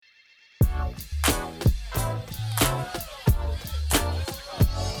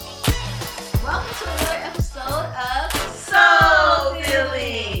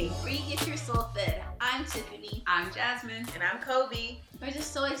Jasmine. And I'm Kobe. We're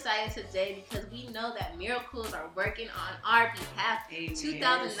just so excited today because we know that miracles are working on our behalf. Amen.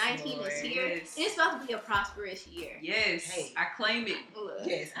 2019 is here. Yes. It's about to be a prosperous year. Yes. Hey. I claim it.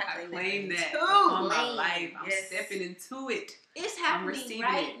 Yes, I claim that too. upon my life. I'm Yes. stepping into it. It's I'm happening receiving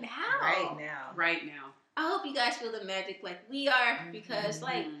right it. now. Right now. I hope you guys feel the magic like we are because,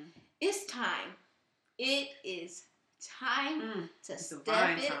 it's time. It is time to step it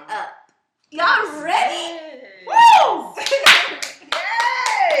time. up. Y'all ready? Yes. Woo!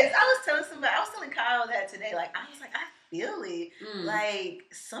 Yes. I was telling Kyle that today. I feel it. Like,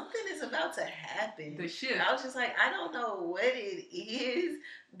 something is about to happen. The shift. I was just like, I don't know what it is,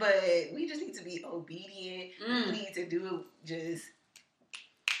 but we just need to be obedient. We need to do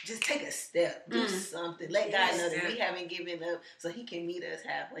just take a step, do something. Let God know that we haven't given up so he can meet us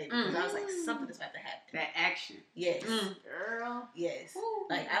halfway. Because I was like, something is about to happen. That action. Yes. Girl. Yes. Ooh.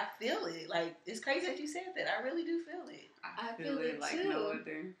 Like, I feel it. Like, it's crazy that you said that. I really do feel it. I feel it like too. no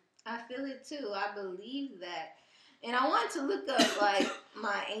other. I feel it too. I believe that. And I wanted to look up,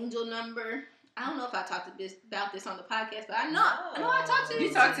 my angel number. I don't know if I talked about this on the podcast, but I know I talked to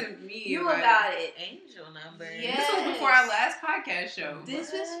You talked to me about it. Angel number. Yes. This was before our last podcast show.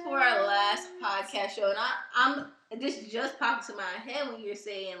 This was for our last podcast show, and this just popped to my head when you were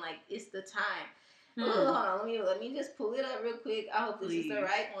saying it's the time. Hold on, let me just pull it up real quick. I hope this is the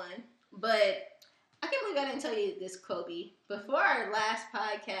right one. But I can't believe I didn't tell you this, Kobe. Before our last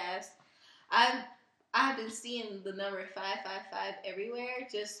podcast, I've been seeing the number 555 everywhere,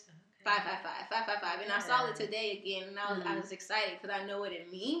 just 555, and I saw it today again, and I was excited because I know what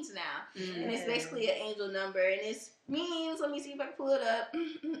it means now. And it's basically an angel number, and it means, let me see if I can pull it up.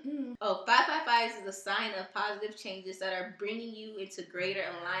 555 is a sign of positive changes that are bringing you into greater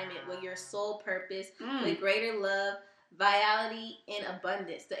alignment with your soul purpose, with greater love, vitality, and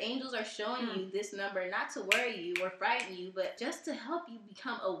abundance. The angels are showing you this number not to worry you or frighten you, but just to help you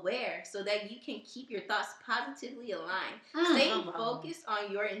become aware so that you can keep your thoughts positively aligned. Staying focused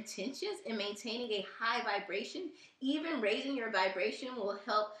on your intentions and maintaining a high vibration, even raising your vibration, will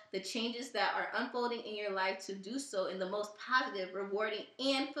help the changes that are unfolding in your life to do so in the most positive, rewarding,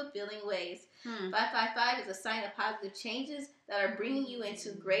 and fulfilling ways. 555 is a sign of positive changes that are bringing you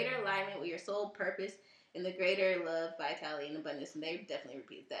into greater alignment with your soul purpose and the greater love, vitality, and abundance. And they definitely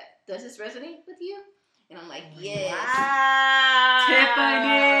repeat that. Does this resonate with you? And I'm like, yes. Wow.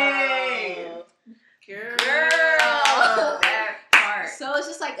 Tiffany! Girl. That part. So it's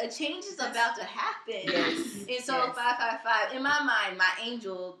just like a change is about to happen. Yes. And so 555, in my mind, my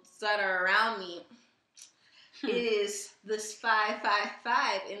angels that are around me, is this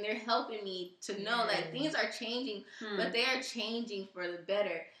 555, and they're helping me to know that things are changing, but they are changing for the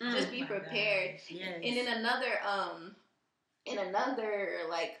better. Just be prepared. Yes. And in another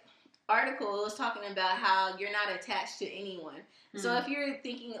article, it was talking about how you're not attached to anyone. So if you're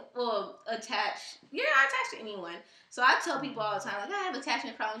thinking, you're not attached to anyone. So I tell people all the time, I have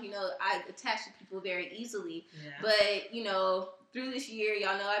attachment problems. I attach to people very easily. Yeah. But through this year,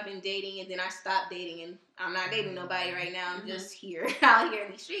 y'all know I've been dating, and then I stopped dating, and I'm not dating nobody right now. I'm just out here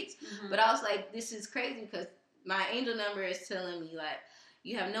in the streets. But I was like, this is crazy because my angel number is telling me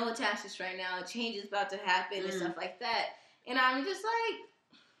you have no attachments right now. A change is about to happen and stuff like that. And I'm just like,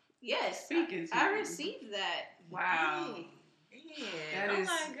 yes, I received that. Wow. Yeah. That is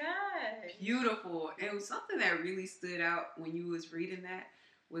my God. Beautiful. And something that really stood out when you was reading that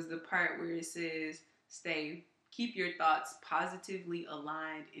was the part where it says, keep your thoughts positively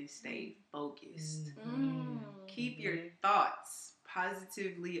aligned and stay focused. Keep your thoughts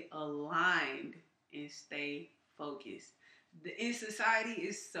positively aligned and stay focused. In society,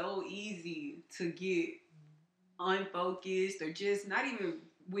 it's so easy to get unfocused, or just not even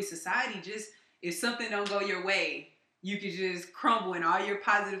with society, just if something don't go your way, you could just crumble in all your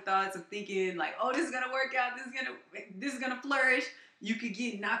positive thoughts of thinking this is gonna work out, this is gonna flourish. You could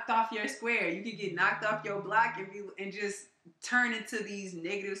get knocked off your square. You could get knocked off your block and just turn into these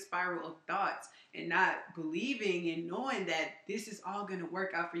negative spiral of thoughts and not believing and knowing that this is all going to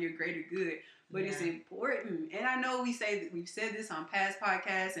work out for your greater good. But it's important. And I know we've said this on past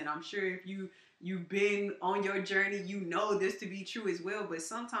podcasts, and I'm sure if you've been on your journey, you know this to be true as well. But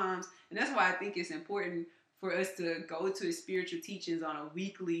sometimes, and that's why I think it's important for us to go to spiritual teachings on a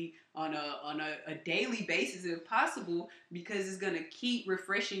weekly, on a daily basis if possible, because it's going to keep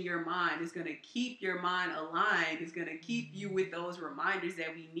refreshing your mind. It's going to keep your mind aligned. It's going to keep you with those reminders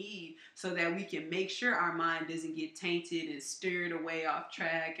that we need so that we can make sure our mind doesn't get tainted and steered away off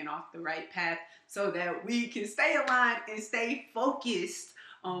track and off the right path, so that we can stay aligned and stay focused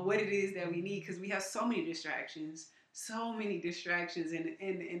on what it is that we need, because we have so many distractions. And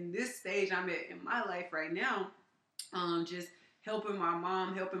in this stage I'm at in my life right now, just helping my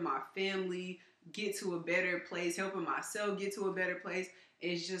mom, helping my family get to a better place, helping myself get to a better place.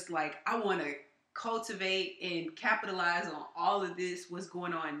 It's just like I want to cultivate and capitalize on all of this, what's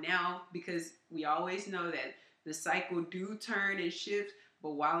going on now, because we always know that the cycle do turn and shift.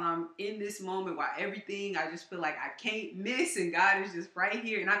 But while I'm in this moment, while everything, I just feel like I can't miss, and God is just right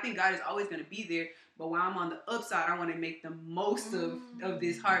here. And I think God is always going to be there. But while I'm on the upside, I want to make the most of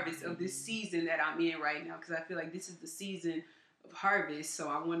this harvest, of this season that I'm in right now, because I feel like this is the season of harvest. So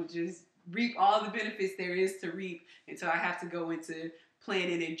I want to just reap all the benefits there is to reap until I have to go into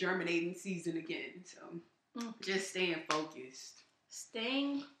planting and germinating season again. So just staying focused.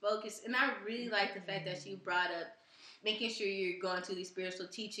 Staying focused. And I really like the fact that you brought up making sure you're going to these spiritual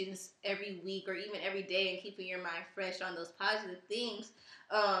teachings every week or even every day and keeping your mind fresh on those positive things.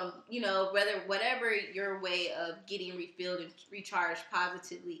 Whatever your way of getting refilled and recharged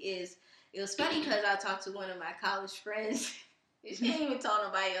positively is. It was funny because I talked to one of my college friends. She ain't even told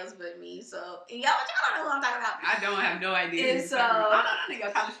nobody else but me. So, y'all don't know what I'm talking about. I don't have no idea. And so, I don't think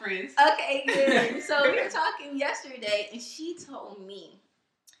I college friends. Okay, good. So we were talking yesterday, and she told me,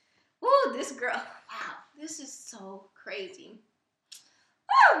 "Ooh, this girl, wow, this is so crazy."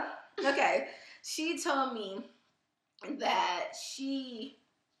 Woo! Okay, she told me that she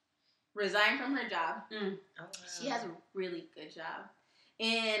resigned from her job. Oh, wow. She has a really good job,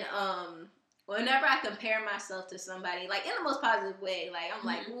 and whenever I compare myself to somebody, like in the most positive way, like I'm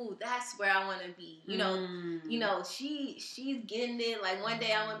like, ooh, that's where I want to be. You know, she's getting it. Like one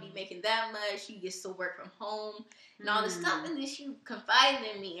day I want to be making that much. She gets to work from home and all this stuff. And then she confided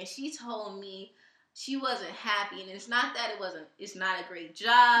in me, and she told me she wasn't happy. And it's not that it's not a great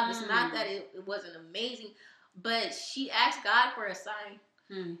job. It's not that it wasn't amazing, but she asked God for a sign.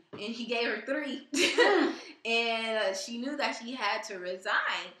 And he gave her 3. And she knew that she had to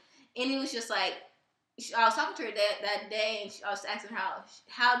resign. And it was just like, I was talking to her that day, and I was asking her,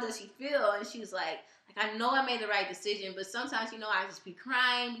 how does she feel? And she was like, I know I made the right decision, but sometimes, I just be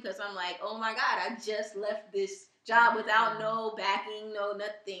crying because I'm like, oh my God, I just left this job without no backing, no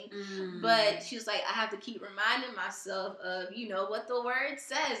nothing. But she was like, I have to keep reminding myself of, what the word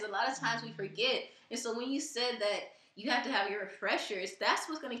says. A lot of times we forget. And so when you said that, you have to have your refreshers. That's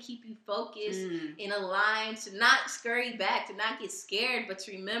what's going to keep you focused and aligned, to not scurry back, to not get scared, but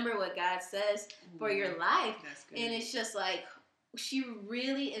to remember what God says for your life. That's good. And it's just like, she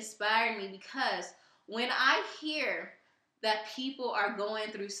really inspired me, because when I hear that people are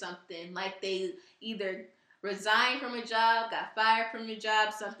going through something, like they either resigned from a job, got fired from a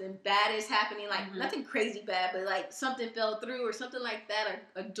job, something bad is happening, like nothing crazy bad, but like something fell through or something like that,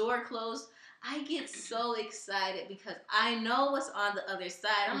 or a door closed, I get so excited because I know what's on the other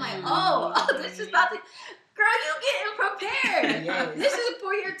side. I'm like, oh, this is about to, girl, you getting prepared. Yes. This is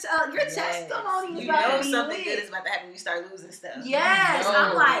for your testimony is about to be something lit. good is about to happen when you start losing stuff. Yes,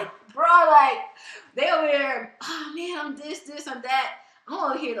 I'm like, bro, like, they over there, oh man, I'm this, I'm that.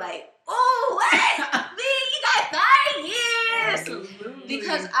 I'm over here like, oh, what? Man, you got 30 years. Absolutely.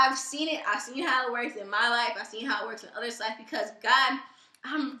 Because I've seen it. I've seen how it works in my life. I've seen how it works in others' life, because God,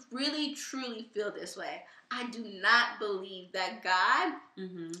 I really, truly feel this way. I do not believe that God,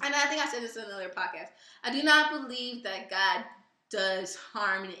 and I think I said this in another podcast, I do not believe that God does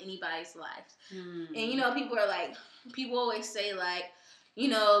harm in anybody's lives. And, people always say, like,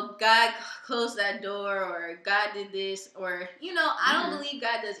 God closed that door, or God did this, or, I don't believe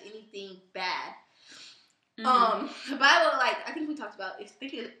God does anything bad. The Bible, like, I think we talked about, I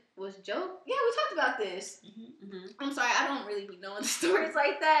think it was Job. Yeah, we talked about this. I'm sorry, I don't really be knowing the stories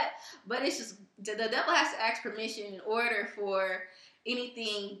like that, but it's just, the devil has to ask permission in order for him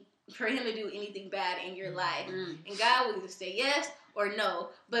to do anything bad in your life. And God will either say yes or no.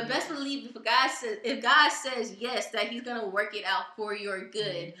 But best believe if God says yes, that he's going to work it out for your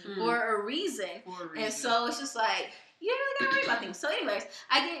good, for a reason. And so it's just like, you don't really gotta worry about things. So anyways,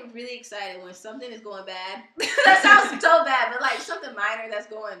 I get really excited when something is going bad. That sounds so bad, but like something minor that's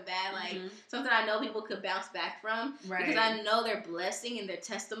going bad, like something I know people could bounce back from. Right. Because I know their blessing and their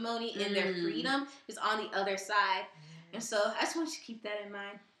testimony and their freedom is on the other side. And so I just want you to keep that in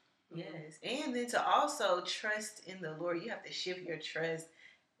mind. Yes. And then to also trust in the Lord, you have to shift your trust.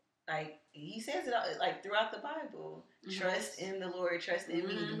 Like he says it like throughout the Bible. Trust in the Lord, trust in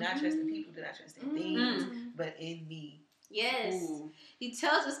me. Do not trust in people, do not trust in things, but in me. Yes. He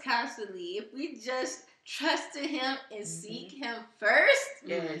tells us constantly, if we just trust in him and seek him first,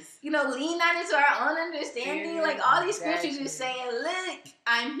 lean not into our own understanding. Like all these scriptures are saying, look,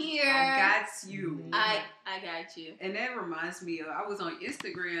 I'm here. I got you. I got you. And that reminds me of, I was on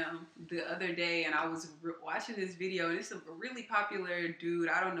Instagram the other day, and I was watching this video, and it's a really popular dude.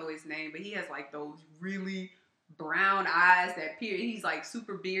 I don't know his name, but he has like those really brown eyes, that period. He's like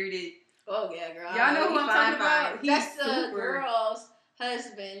super bearded. Oh yeah, girl. Y'all know who I'm talking about? That's the girl's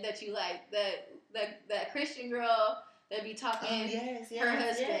husband that you like. That Christian girl that be talking. Oh, yes, her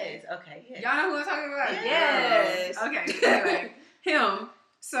husband. Yes. Okay. Yes. Y'all know who I'm talking about? Yes. Okay. Anyway, him.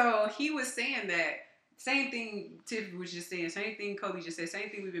 So he was saying that same thing Tiff was just saying. Same thing Kobe just said. Same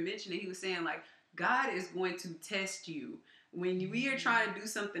thing we've been mentioning. He was saying like God is going to test you when we are trying to do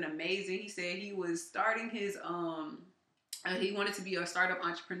something amazing. He said he was starting his he wanted to be a startup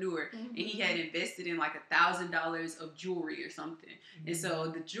entrepreneur, and he had invested in like $1,000 of jewelry or something. And so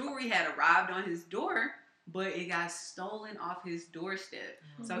the jewelry had arrived on his door, but it got stolen off his doorstep.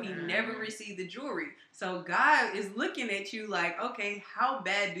 So he never received the jewelry. So God is looking at you like, okay, how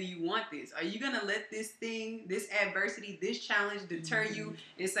bad do you want this? Are you going to let this thing, this adversity, this challenge deter you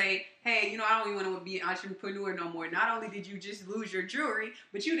and say, hey, I don't even want to be an entrepreneur no more. Not only did you just lose your jewelry,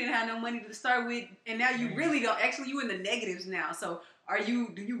 but you didn't have no money to start with. And now you really don't, actually you in the negatives now. So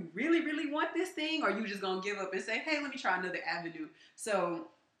do you really, really want this thing? Or are you just going to give up and say, hey, let me try another avenue? So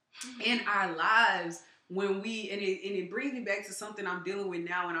in our lives, when it brings me back to something I'm dealing with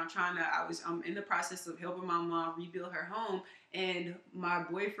now, and I'm in the process of helping my mom rebuild her home, and my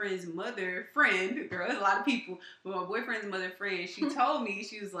boyfriend's mother friend, girl, there's a lot of people, but my boyfriend's mother friend, she told me,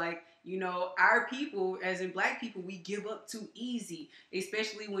 she was like, our people, as in Black people, we give up too easy,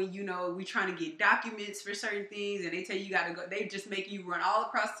 especially when, we trying to get documents for certain things, and they tell you gotta go, they just make you run all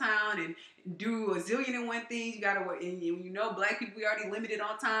across town and do a zillion and one things. You gotta work, and Black people, we already limited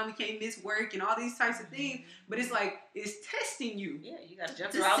on time, we can't miss work and all these types of things, but it's like, it's testing you. Yeah, you gotta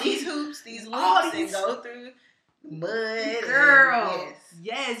jump through all these hoops, these loops, and go through mud. Girl,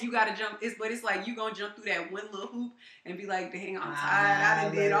 yes, you gotta jump. But it's like you gonna jump through that one little hoop and be like, dang, I'm tired. I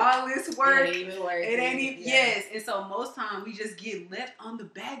done did all this work. It ain't even yes. And so most times we just get left on the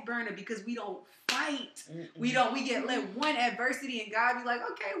back burner because we don't fight. We get left one adversity, and God be like,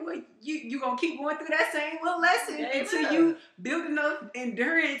 okay, well, you gonna keep going through that same little lesson until you build enough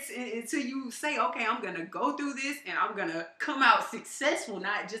endurance, until you say, okay, I'm gonna go through this and I'm gonna come out successful,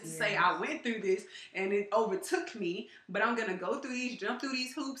 not just to say I went through this and it overtook me, but I'm gonna go through these, jump through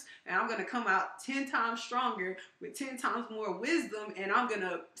these hoops, and I'm gonna come out 10 times stronger with 10 times more wisdom, and I'm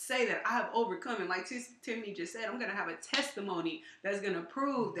gonna say that I have overcome. And like Tiffany just said, I'm gonna have a testimony that's gonna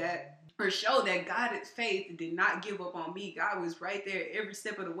prove that, or show that God's faith did not give up on me. God was right there every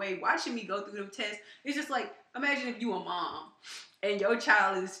step of the way, watching me go through them tests. It's just like, imagine if you a mom and your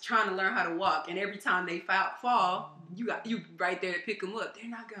child is trying to learn how to walk, and every time they fall, you right there to pick them up. They're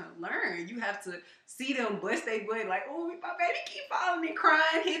not gonna learn. You have to see them bust their butt, like, oh, my baby keep falling and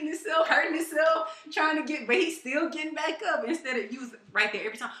crying, hitting himself, hurting himself, trying to get, but he's still getting back up. Instead of you right there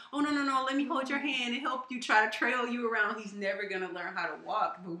every time, oh no, let me hold your hand and help you, try to trail you around. He's never gonna learn how to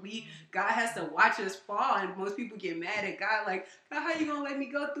walk. But God has to watch us fall, and most people get mad at God, like, God, how you gonna let me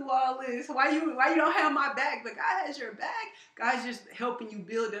go through all this? Why you don't have my back? But God has your back. God's just helping you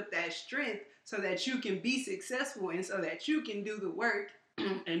build up that strength so that you can be successful, and so that you can do the work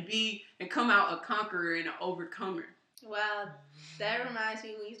and come out a conqueror and an overcomer. Wow, that reminds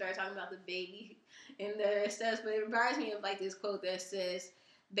me when you start talking about the baby and the steps, but it reminds me of like this quote that says,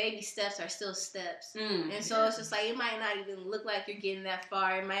 baby steps are still steps. And so it's just like, it might not even look like you're getting that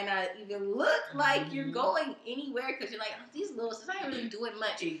far. It might not even look like you're going anywhere, because you're like, oh, these little steps, I ain't really doing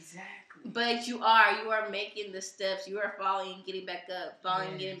much. Exactly. But you are making the steps. You are falling and getting back up, falling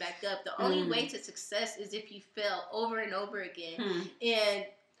and getting back up. The only way to success is if you fail over and over again. And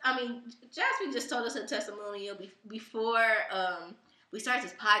I mean, Jasmine just told us a testimonial before we started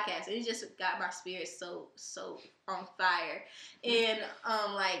this podcast, and it just got my spirit so on fire. And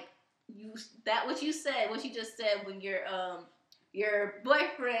like what you just said when your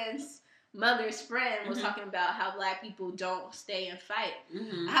boyfriend's mother's friend was talking about how Black people don't stay and fight.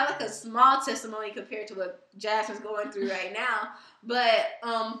 I have like a small testimony compared to what Jasmine's going through right now, but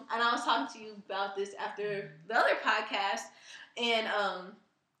and I was talking to you about this after the other podcast, and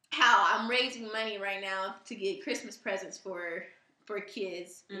how I'm raising money right now to get Christmas presents for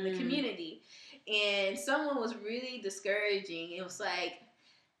kids in the community. And someone was really discouraging. It was like,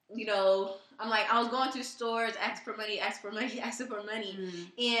 I'm like, I was going through stores, asking for money. And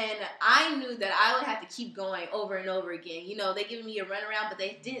I knew that I would have to keep going over and over again. They giving me a runaround, but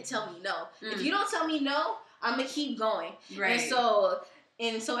they didn't tell me no. If you don't tell me no, I'm going to keep going. Right.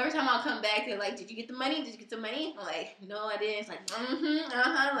 And so every time I'll come back, they're like, did you get the money? I'm like, no, I didn't. It's like,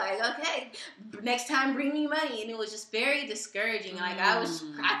 like, okay, next time bring me money. And it was just very discouraging. Like, I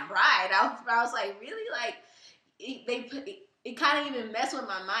cried. I was like, really? Like, it kind of even messed with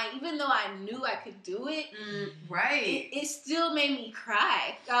my mind. Even though I knew I could do it, right? It still made me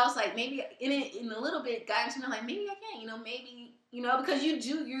cry. I was like, maybe in a little bit, got into me like, maybe I can, maybe, because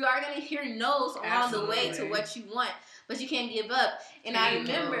you are gonna hear no's along the way to what you want, but you can't give up. And I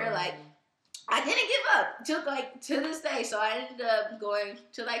remember like, I didn't give up to this day. So I ended up going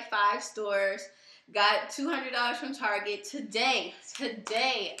to like 5 stores. Got $200 from Target today.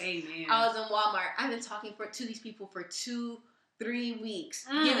 Amen. I was in Walmart. I've been talking to these people for 2-3 weeks,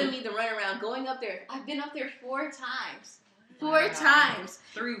 giving me the runaround, going up there. I've been up there 4 times. 4 times.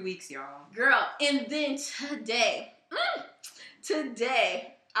 3 weeks, y'all. Girl, and then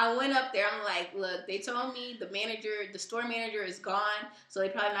today, I went up there. I'm like, look, they told me the store manager is gone, so they're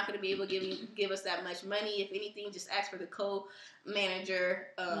probably not going to be able to give us that much money. If anything, just ask for the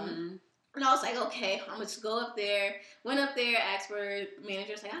co-manager. And I was like, okay, I'm going to go up there. Went up there, asked for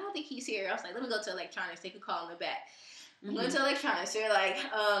manager. Like, I don't think he's here. I was like, let me go to electronics. They could call him back. Went to electronics. They're like,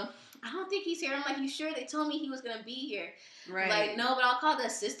 I don't think he's here. I'm like, you sure? They told me he was going to be here. Right. Like, no, but I'll call the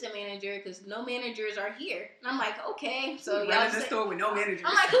assistant manager because no managers are here. And I'm like, okay. So running the store with no manager.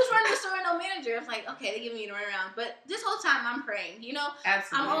 I'm like, who's running the store with no manager? I'm like, okay, they give me the runaround. But this whole time I'm praying,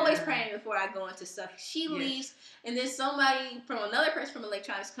 Absolutely. I'm always praying before I go into stuff. She leaves, and then another person from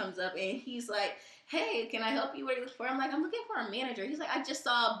electronics comes up, and he's like, hey, can I help you? What are you looking for? I'm like, I'm looking for a manager. He's like, I just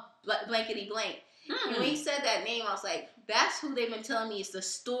saw blankety blank. And when he said that name, I was like, that's who they've been telling me is the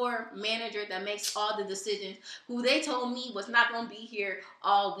store manager that makes all the decisions, who they told me was not going to be here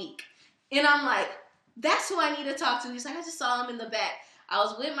all week. And I'm like, that's who I need to talk to. He's like, I just saw him in the back. I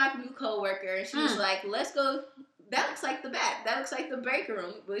was with my new coworker, and she was like, let's go. That looks like the back. That looks like the break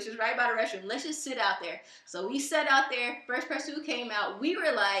room, which is right by the restroom. Let's just sit out there. So we sat out there. First person who came out, we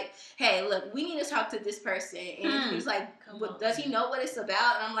were like, hey, look, we need to talk to this person. And he was like, does he know what it's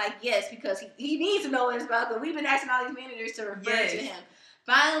about? And I'm like, yes, because he needs to know what it's about. Because we've been asking all these managers to refer to him.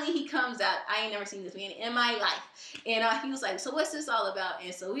 Finally, he comes out. I ain't never seen this man in my life. And he was like, so what's this all about?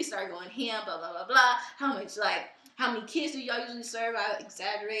 And so we started going ham, blah, blah, blah, blah. How many kids do y'all usually serve? I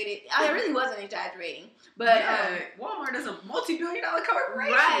exaggerated. I really wasn't exaggerating. But Walmart is a multi-billion-dollar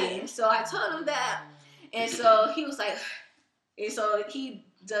corporation. Right. So I told him that. And so he was like, and so he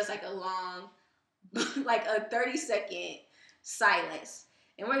does like a long, like a 30-second silence.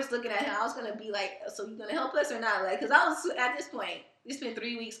 And we're just looking at him. I was going to be like, so you going to help us or not? Like, because I was, at this point, it's been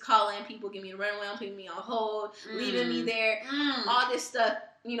 3 weeks calling people, giving me a rundown, putting me on hold, leaving me there, all this stuff.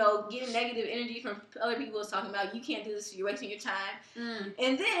 Getting negative energy from other people was talking about, you can't do this, you're wasting your time.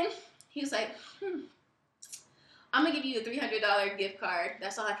 And then he was like, I'm going to give you a $300 gift card.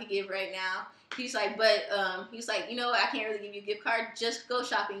 That's all I could give right now. He's like, but, he's like, I can't really give you a gift card. Just go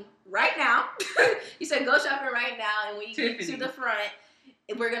shopping right now. He said, go shopping right now. And when you get to the front,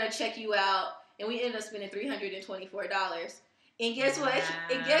 we're going to check you out. And we ended up spending $324. And guess what?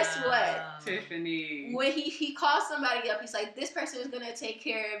 Tiffany. When he calls somebody up, he's like, this person is going to take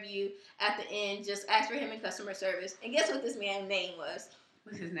care of you at the end. Just ask for him in customer service. And guess what this man's name was?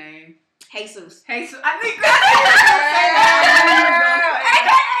 What's his name? Jesus. I think that's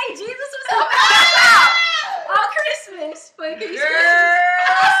Hey, Jesus was coming out on Christmas. But can you say,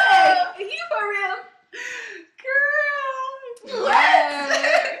 you for real? Girl.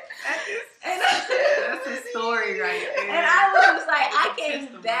 What? That's a story right there. And I was like, I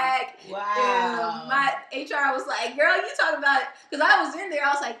came back. Wow. My HR was like, girl, you talking about it. Because I was in there. I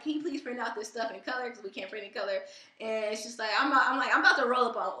was like, can you please print out this stuff in color? Because we can't print in color. And she's like, I'm about to roll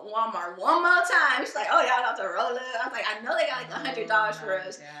up on Walmart one more time. She's like, oh, y'all about to roll up. I was like, I know they got like $100 for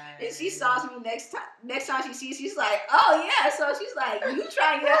us. God. And she saw me next time she sees, she's like, oh, yeah. So she's like, you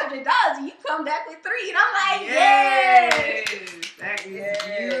try and get $100 and you come back with 3. And I'm like, yes. That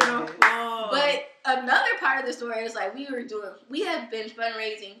is beautiful. But another part of the story is like we have been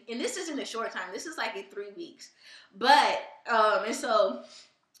fundraising, and this isn't a short time. This is like in 3 weeks. But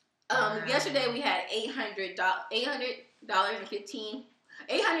yesterday we had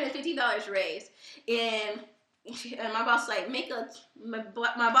 $850 raised, and my boss was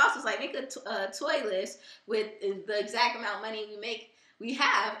like make a toy list with the exact amount of money we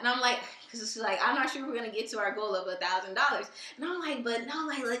have, and I'm like, because she's like, I'm not sure we're gonna get to our goal of $1,000, and I'm like, but no,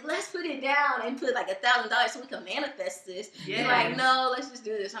 like let's put it down and put like $1,000 so we can manifest this. Yes. And like, no, let's just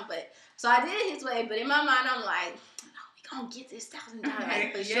do this. So I did it his way, but in my mind, I'm like, no, we gonna get this $1,000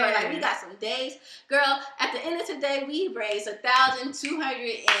 like, for sure. Like we got some days, girl. At the end of today, we raised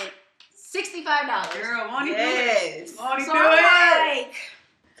 $1,265. Girl, won't he do it? Won't he do it? Like,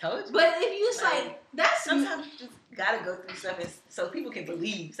 told you. But if you like, that's sometimes you just gotta go through stuff so people can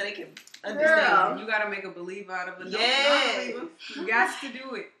believe, so they can understand. Girl, you gotta make a believer out of it. Yes. You got to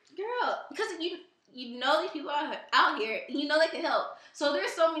do it. Girl, because you know these people are out here, and you know they can help. So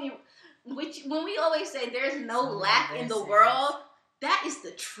there's so many. Which when we always say there's no lack in the world, that is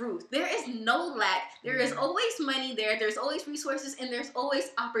the truth. There is no lack. There is always money there. There's always resources, and there's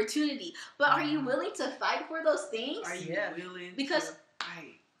always opportunity. But are you willing to fight for those things? Are you willing? Because to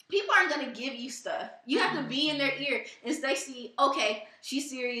fight? People aren't gonna give you stuff. You have to be in their ear, and they see, okay, she's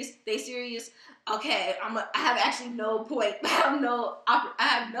serious. They serious. Okay, I have actually no point. I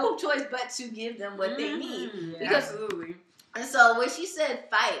have no choice but to give them what they need. Because, absolutely. And so when she said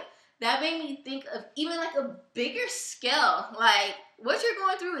fight, that made me think of even like a bigger scale. Like what you're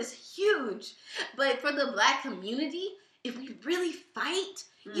going through is huge, but for the Black community, if we really fight,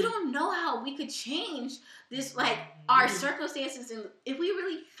 you don't know how we could change this, like our circumstances, and if we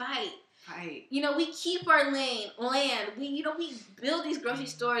really fight. You know, we keep our land. We build these grocery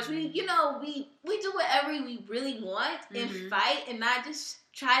stores. We do whatever we really want and fight, and not just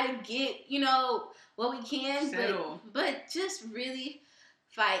try to get what we can, but just really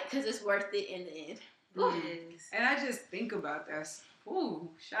fight, because it's worth it in the end. Yes. And I just think about that. Ooh,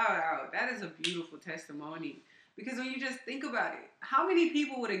 shout out. That is a beautiful testimony. Because when you just think about it, how many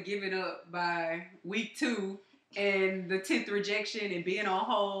people would have given up by week 2 and the 10th rejection and being on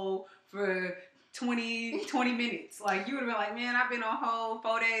hold for 20 minutes? Like, you would have been like, man, I've been on hold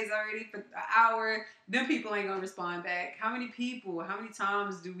 4 days already for an hour. Them people ain't going to respond back. How many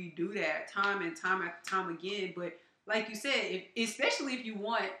times do we do that? Time and time after time again. But like you said, especially if you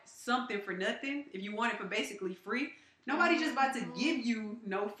want something for nothing, if you want it for basically free, nobody's just about to give you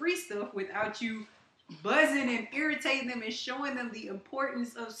no free stuff without you buzzing and irritating them and showing them the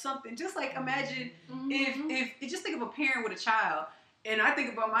importance of something. Just like imagine if just think of a parent with a child, and I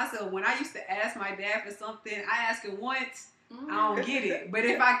think about myself when I used to ask my dad for something. I ask him once, I don't get it. But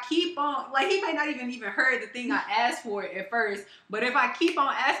if I keep on, like, he may not even heard the thing I asked for at first, but if I keep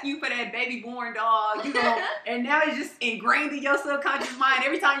on asking you for that baby born dog, and now it's just ingrained in your subconscious mind.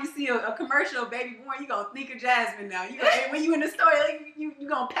 Every time you see a commercial of baby born, you're going to think of Jasmine now. And when you in the store, like, you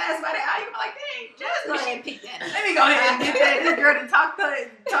going to pass by that aisle, you're like, dang, Jasmine. Go ahead and pick that up. Let me go ahead and get that. This girl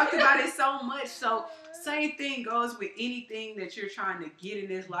talked about it so much. So same thing goes with anything that you're trying to get in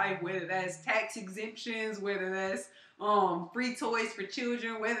this life, whether that's tax exemptions, whether that's free toys for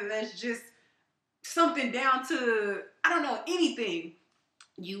children, whether that's just something down to, I don't know, anything.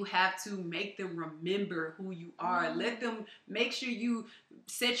 You have to make them remember who you are. Let them, make sure you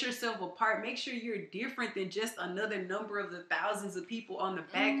set yourself apart. Make sure you're different than just another number of the thousands of people on the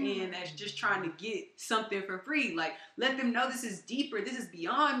back end that's just trying to get something for free. Like, let them know this is deeper. This is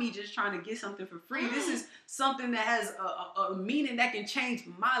beyond me just trying to get something for free. This is something that has a meaning that can change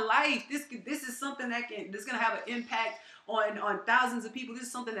my life. This is something that's going to have an impact on thousands of people. This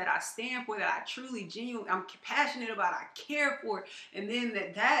is something that I stand for, that I truly, genuinely, I'm passionate about, I care for. And then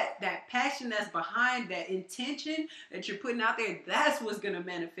that passion that's behind that intention that you're putting out there, that's what's going to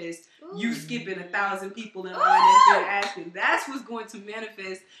manifest. You skipping 1,000 people in line that's been asking. That's what's going to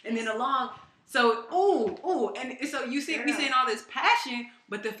manifest. And then and so you see me saying all this passion,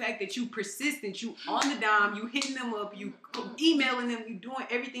 but the fact that you persistent, you on the dime, you hitting them up, you emailing them, you doing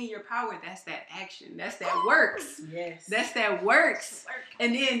everything in your power, that's that action. That's that works. Yes. That's that works.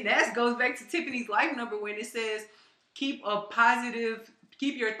 And then that goes back to Tiffany's life number when it says, keep your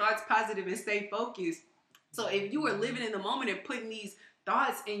thoughts positive and stay focused. So if you are living in the moment and putting these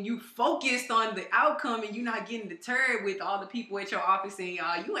thoughts and you focused on the outcome and you're not getting deterred with all the people at your office saying,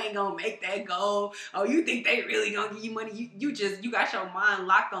 you ain't gonna make that goal. Oh, you think they really gonna give you money? You got your mind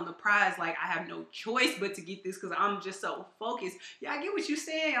locked on the prize. Like, I have no choice but to get this because I'm just so focused. Yeah, I get what you're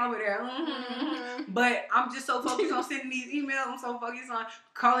saying over there. But I'm just so focused on sending these emails. I'm so focused on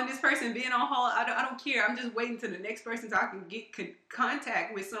calling this person, being on hold. I don't care. I'm just waiting to the next person so I can get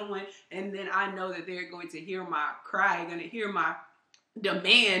contact with someone, and then I know that they're going to hear my cry, going to hear my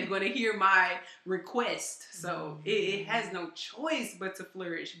demand, going to hear my request. So it has no choice but to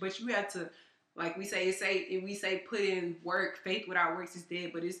flourish. But you have to, like we say put in work. Faith without works is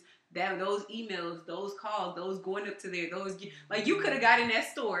dead. But it's that those emails, those calls, those going up to there, like you could have got in that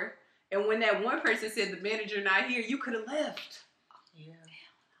store, and when that one person said the manager not here, you could have left. Yeah.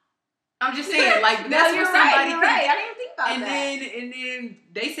 I'm just saying, like, that's where somebody right. I didn't think about that. And then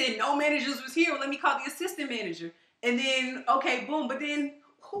they said no managers was here. Well, let me call the assistant manager. And then, okay, boom. But then,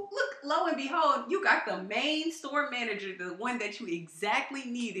 look, lo and behold, you got the main store manager, the one that you exactly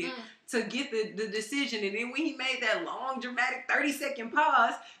needed to get the decision. And then when he made that long, dramatic 30-second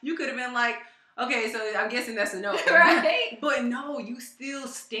pause, you could have been like, Okay, so I'm guessing that's a no. Right? But no, you still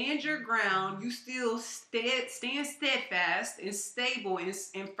stand your ground. You still stand steadfast and stable and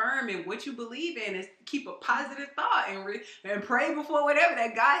firm in what you believe in, and keep a positive thought and pray before whatever,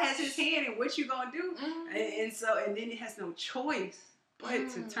 that God has his hand in what you're going to do. And then it has no choice but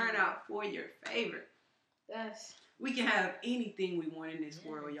to turn out for your favor. We can have anything we want in this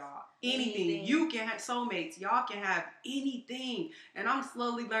world, y'all. Anything. You can have soulmates. Y'all can have anything. And I'm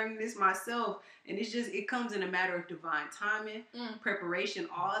slowly learning this myself. And it comes in a matter of divine timing, preparation,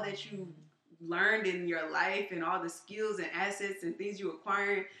 all that you learned in your life and all the skills and assets and things you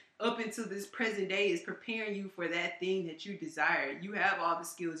acquired up until this present day is preparing you for that thing that you desire. You have all the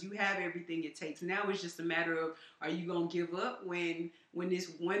skills. You have everything it takes. Now it's just a matter of, are you going to give up when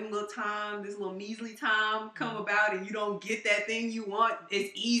this one little time, this little measly time come about and you don't get that thing you want as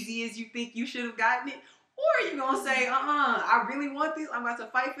easy as you think you should have gotten it? Or are you going to say, I really want this. I'm about to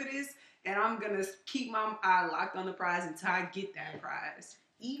fight for this. And I'm going to keep my eye locked on the prize until I get that prize.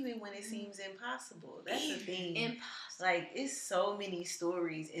 Even when it seems impossible. That's the thing. Impossible. Like, it's so many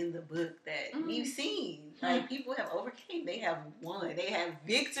stories in the book that we've seen. Like, people have overcame. They have won. They have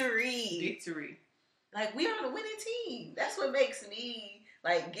victory. Like, we are on a winning team. That's what makes me,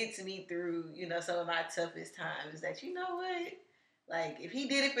 like, gets me through, some of my toughest times. Is that, you know what? Like, if he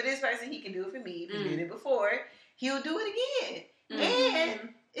did it for this person, he can do it for me. If he did it before, he'll do it again. And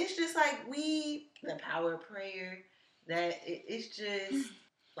it's just like the power of prayer, that it's just...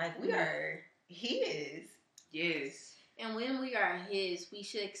 Like, we are his. Yes. And when we are his, we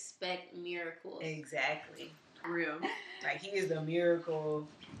should expect miracles. Exactly. For real. Like, he is the miracle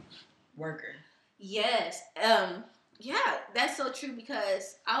worker. Yes. Yeah, that's so true,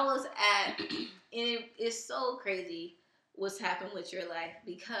 because I was and it's so crazy what's happened with your life,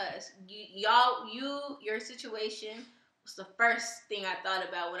 because your situation was the first thing I thought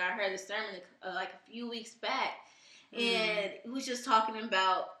about when I heard the sermon like a few weeks back. And he was just talking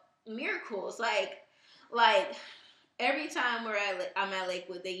about miracles. Like every time I'm at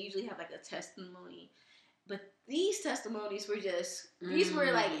Lakewood, they usually have like a testimony. But these testimonies were these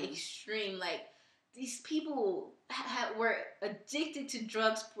were like extreme. Like, these people were addicted to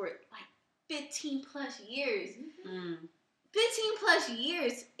drugs for like 15 plus years. 15 plus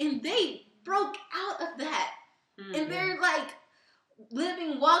years. And they broke out of that. And they're like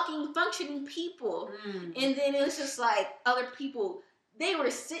living, walking, functioning people. And then it was just like other people, they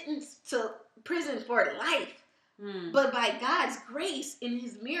were sentenced to prison for life. But by God's grace and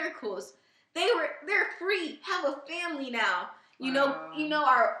his miracles, they're free, have a family now. Wow.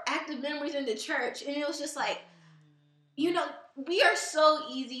 Are active members in the church. And it was just like, we are so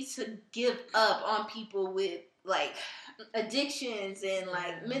easy to give up on people with like addictions and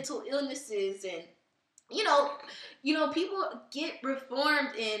like mental illnesses, and people get reformed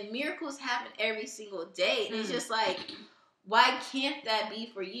and miracles happen every single day. And it's just like, why can't that be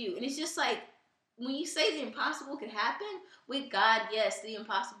for you? And it's just like, when you say the impossible can happen, with God, yes, the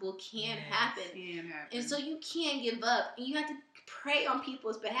impossible can happen. And so you can't give up. And you have to pray on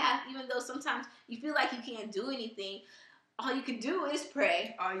people's behalf, even though sometimes you feel like you can't do anything. All you can do is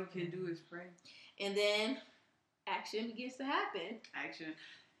pray. And then action begins to happen.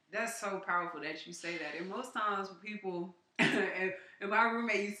 That's so powerful that you say that. And most times people, and my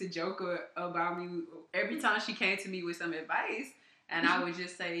roommate used to joke about me every time she came to me with some advice, and I would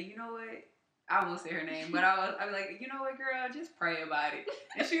just say, you know what? I won't say her name, but I'd be like, you know what, girl? Just pray about it.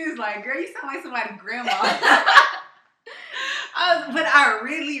 And she was like, girl, you sound like somebody's grandma. But I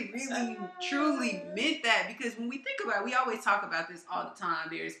really, really, truly meant that, because when we think about it, we always talk about this all the time.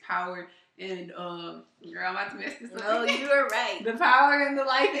 There's power in, girl, I'm about to mess this up. No, you are right. The power and the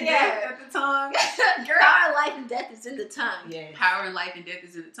life and death at the tongue. Girl, power, life, and death is in the tongue. Yeah. Power and life and death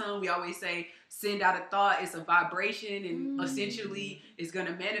is in the tongue. We always say, send out a thought. It's a vibration, and essentially it's going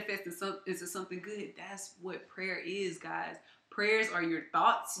to manifest into something good. That's what prayer is, guys. Prayers are your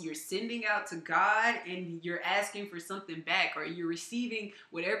thoughts you're sending out to God, and you're asking for something back, or you're receiving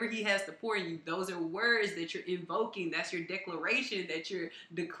whatever he has to pour in you. Those are words that you're invoking. That's your declaration that you're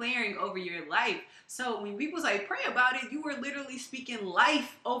declaring over your life. So when people say pray about it, you are literally speaking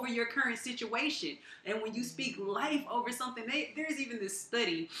life over your current situation. And when you speak life over something, there's even this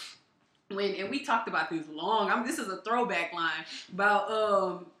study, and we talked about this long. this is a throwback line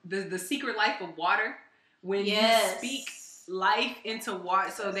about the secret life of water. When you speak life into water.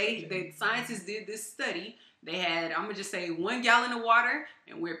 So the scientists did this study. They had, I'm gonna just say, 1 gallon of water,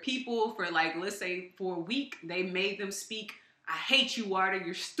 and where people for let's say for a week, they made them speak, I hate you, water,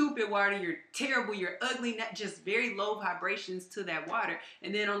 you're stupid, water, you're terrible, you're ugly, not just very low vibrations to that water.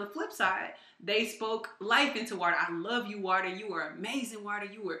 And then on the flip side, they spoke life into water. I love you, water, you are amazing, water,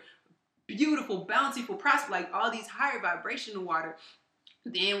 you were beautiful, bountiful, prosper, like all these higher vibrational water.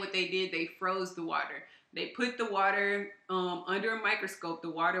 Then what they did, they froze the water. They put the water under a microscope, the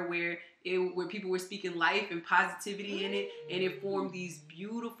water where people were speaking life and positivity in it, and it formed these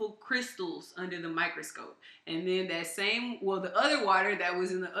beautiful crystals under the microscope. And then the other water that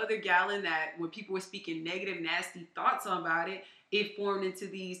was in the other gallon, that when people were speaking negative, nasty thoughts about it, it formed into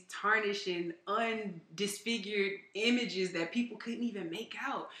these tarnished and undisfigured images that people couldn't even make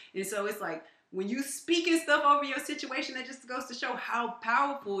out. And so it's like, when you speaking stuff over your situation, that just goes to show how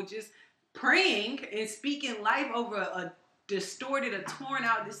powerful just praying and speaking life over a distorted, a torn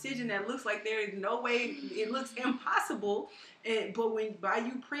out decision that looks like there is no way, it looks impossible. But when by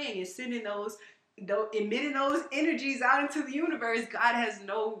you praying and sending emitting those energies out into the universe, God has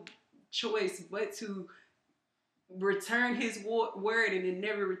no choice but to return his word, and it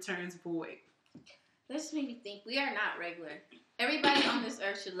never returns void. This made me think we are not regular. Everybody on this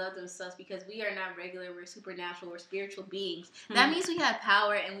earth should love themselves because we are not regular. We're supernatural. We're spiritual beings. That means we have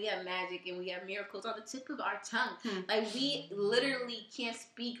power and we have magic and we have miracles on the tip of our tongue. Like, we literally can't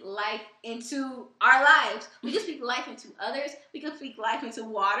speak life into our lives. We can speak life into others. We can speak life into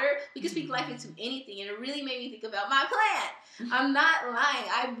water. We can speak life into anything. And it really made me think about my plant. I'm not lying.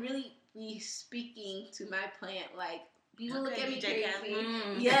 I really be speaking to my plant like, people look at me crazy.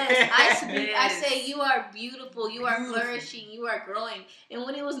 Yes, I say you are beautiful, you are flourishing, you are growing. And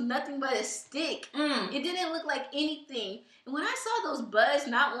when it was nothing but a stick, it didn't look like anything. And when I saw those buds,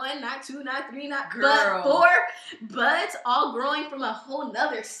 not one, not two, not three, but 4 buds all growing from a whole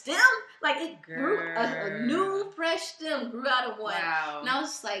nother stem, like it grew, a new fresh stem grew out of one. Wow. And I was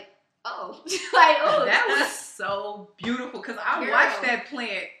just like, that was so beautiful, because I watched that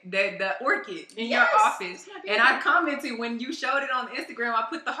plant, the orchid in your office, and I commented when you showed it on Instagram. I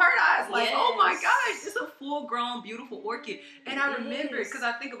put the heart eyes, like, oh my gosh, it's a full grown beautiful orchid. And I remember, because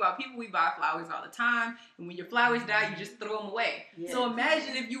I think about people, we buy flowers all the time, and when your flowers die, you just throw them away. So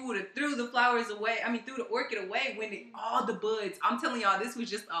imagine if you would have threw the orchid away when all the buds, I'm telling y'all, this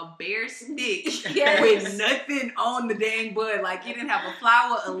was just a bare stick with nothing on the dang bud. Like, it didn't have a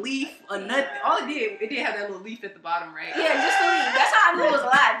flower, a leaf, or nothing. All it did have that little leaf at the bottom, right? Yeah, just the leaf. That's how I knew it was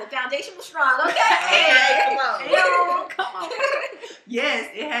alive. The foundation was strong. Okay, come on. Yes,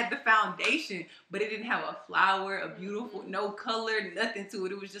 it had the foundation, but it didn't have a flower, a beautiful, no color, nothing to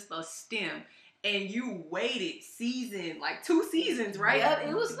it. It was just a stem. And you waited like 2 seasons, right? Yep,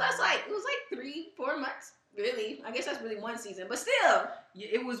 it was like 3-4 months. Really? I guess that's really 1 season, but still. Yeah,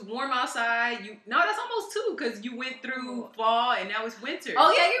 it was warm outside. That's almost 2, because you went through fall and now it's winter.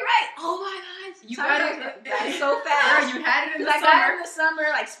 Oh yeah, you're right. Oh my gosh, you got it. That is so fast. Girl, you had it in the summer. I got it in the summer,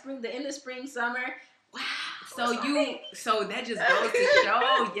 like spring, the end of spring, summer. Wow. So that just goes to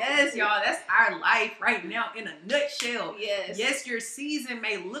show, yes, y'all, that's our life right now in a nutshell. Yes, your season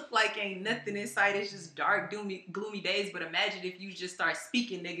may look like ain't nothing in sight. It's just dark, gloomy days. But imagine if you just start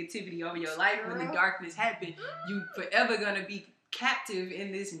speaking negativity over your life when the darkness happens. You forever gonna be captive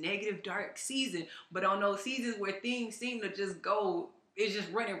in this negative, dark season. But on those seasons where things seem to just go, it's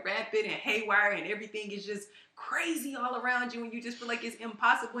just running rampant and haywire, and everything is just crazy all around you, and you just feel like it's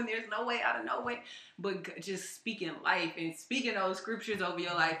impossible and there's no way out of no way. But just speaking life and speaking those scriptures over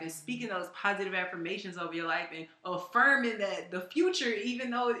your life and speaking those positive affirmations over your life and affirming that the future,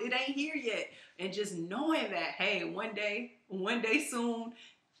 even though it ain't here yet, and just knowing that, hey, one day soon,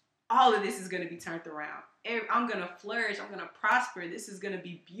 all of this is going to be turned around. I'm going to flourish. I'm going to prosper. This is going to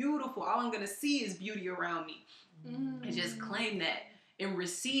be beautiful. All I'm going to see is beauty around me. And just claim that and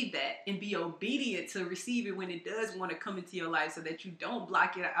receive that and be obedient to receive it when it does want to come into your life, so that you don't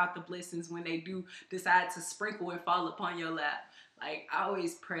block it out the blessings when they do decide to sprinkle and fall upon your lap. Like, I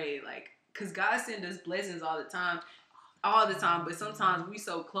always pray, like, because God sends us blessings all the time, but sometimes we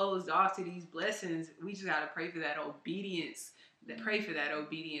so closed off to these blessings, we just got to pray for that obedience.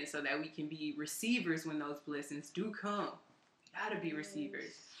 So that we can be receivers when those blessings do come. Gotta be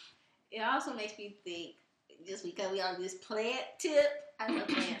receivers. It also makes me think, just because we on this plant tip, I love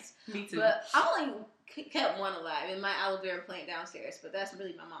plants. Me too. But I only kept one alive in my aloe vera plant downstairs, but that's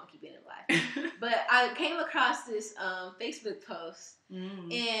really my mom keeping it alive. But I came across this Facebook post,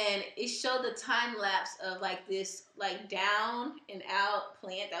 and it showed the time lapse of like this like down and out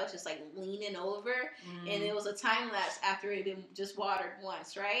plant that was just like leaning over, and it was a time lapse after it had been just watered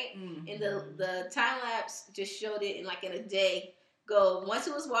once, right? And the time lapse just showed it in a day. Once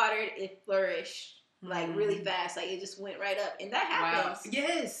it was watered, it flourished. Like really fast, like it just went right up, and that happens. Wow.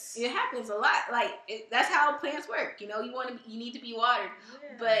 Yes, it happens a lot. Like that's how plants work. You know, you need to be watered.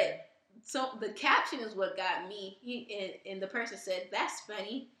 Yeah. But so the caption is what got me. And the person said, "That's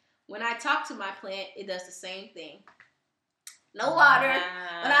funny. When I talk to my plant, it does the same thing. No water.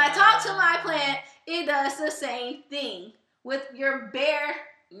 When I talk to my plant, it does the same thing with your bare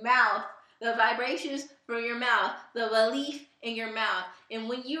mouth. The vibrations from your mouth, the belief in your mouth. And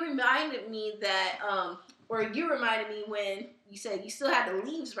when you reminded me that, or you reminded me when you said you still had the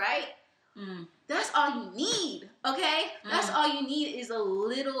leaves, right? That's all you need, okay? That's all you need is a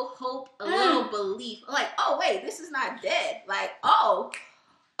little hope, a little belief. Like, oh, wait, this is not dead. Like, oh,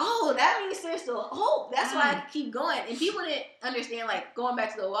 that means there's still hope. That's why I keep going. And people didn't understand, like, going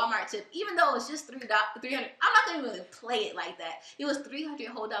back to the Walmart tip, even though it's just $300, I'm not going to even play it like that. It was $300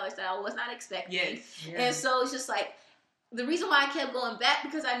 whole dollars that I was not expecting. Yes. Yeah. And so it's just like, the reason why I kept going back,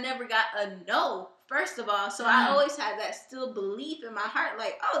 because I never got a no, first of all. So I always had that still belief in my heart,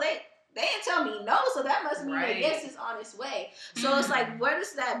 like, oh, they didn't tell me no, so that must mean that yes is on its way. So it's like, where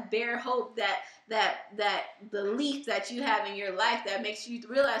does that bare hope, that belief that you have in your life that makes you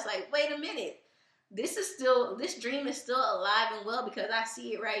realize, like, wait a minute, this dream is still alive and well because I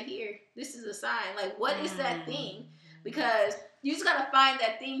see it right here. This is a sign. Like, what is that thing? Because you just gotta find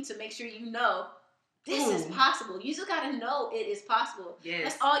that thing to make sure you know this is possible. You just gotta know it is possible. Yes.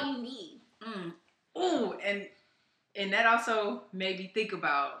 That's all you need. Ooh, and that also made me think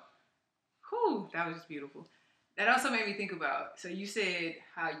about. That was just beautiful. That also made me think about, so you said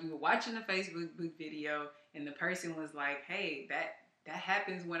how you were watching the Facebook video and the person was like, hey, that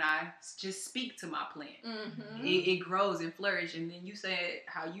happens when I just speak to my plant. It grows and flourishes. And then you said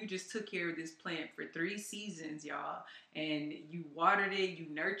how you just took care of this plant for 3 seasons, y'all. And you watered it, you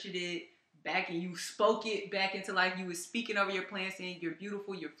nurtured it back, and you spoke it back into life. You were speaking over your plant, saying you're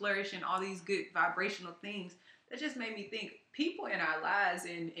beautiful, you're flourishing, all these good vibrational things. That just made me think, people in our lives,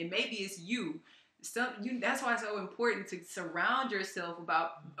 and maybe it's you. That's why it's so important to surround yourself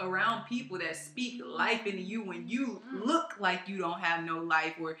around people that speak life into you when you look like you don't have no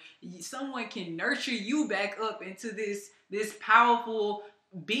life, or someone can nurture you back up into this powerful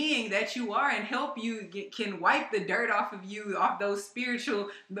being that you are and help you can wipe the dirt off of you, off those spiritual,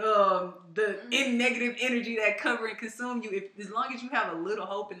 the negative energy that cover and consume you. As long as you have a little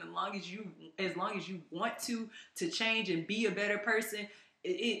hope, and as long as you want to change and be a better person,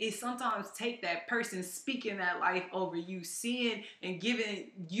 it sometimes take that person speaking that life over you, seeing and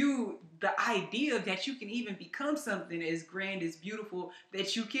giving you the idea that you can even become something as grand, as beautiful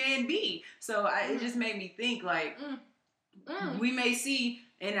that you can be. So it just made me think, like, we may see,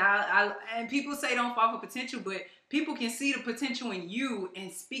 and people say don't fall for potential, but people can see the potential in you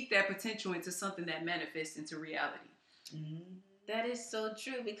and speak that potential into something that manifests into reality. That is so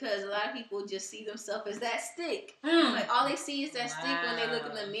true, because a lot of people just see themselves as that stick. Like, all they see is that stick when they look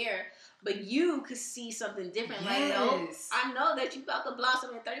in the mirror. But you could see something different. Like, no, I know that you about to blossom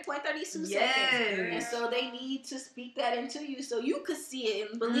in 30.32 seconds. And so they need to speak that into you so you could see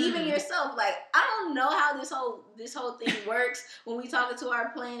it and believe in yourself. Like, I don't know how this whole thing works when we talking to our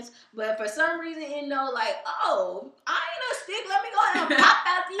plants, but for some reason it know, like, oh, I ain't a stick, let me go ahead and pop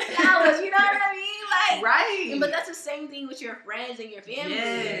out these flowers. You know what I mean? Like, right. But that's the same thing with your friends and your family.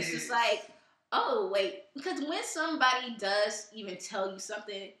 It's just like, oh, wait, because when somebody does even tell you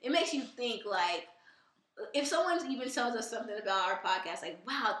something, it makes you think, like, if someone even tells us something about our podcast, like,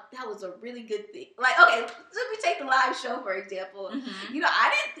 wow, that was a really good thing. Like, okay, let me take the live show, for example. You know,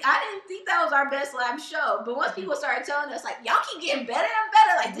 I didn't think that was our best live show, but once people started telling us, like, y'all keep getting better and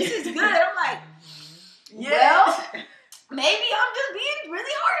better, like, this is good, I'm like, well, maybe I'm just being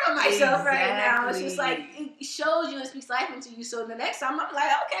really hard on myself right now. It's just like, it shows you and speaks life into you. So the next time I'm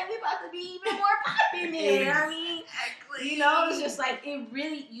like, okay, we about to be even more popping in. I mean, you know, it's just like,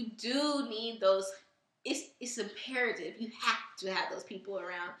 you do need those. It's imperative. You have to have those people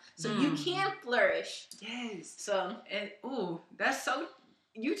around so you can flourish. Yes. So, and that's so.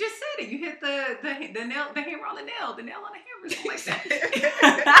 You just said it. You hit the nail, the hammer on the nail, the nail on the hammer, something like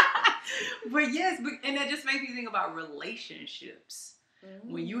that. But yes, and that just makes me think about relationships.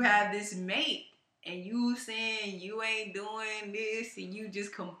 When you have this mate and you saying you ain't doing this and you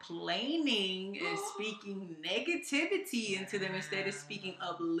just complaining and speaking negativity into them instead of speaking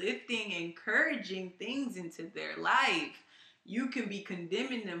uplifting, encouraging things into their life, you can be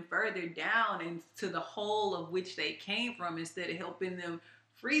condemning them further down into the hole of which they came from instead of helping them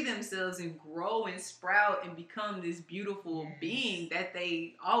free themselves and grow and sprout and become this beautiful being that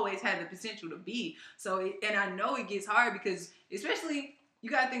they always had the potential to be. So, and I know it gets hard because, especially,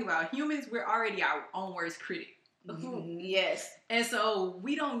 you got to think about humans, we're already our own worst critic. Yes. And so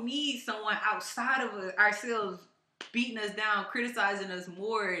we don't need someone outside of ourselves beating us down, criticizing us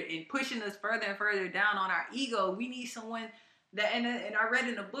more and pushing us further and further down on our ego. We need someone that, and I read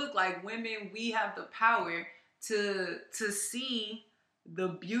in a book, like, women, we have the power to see the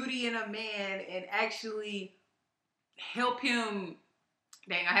beauty in a man and actually help him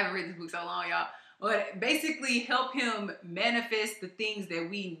Dang, I haven't read this book so long, y'all. But basically help him manifest the things that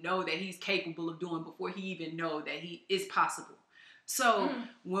we know that he's capable of doing before he even know that he is possible. So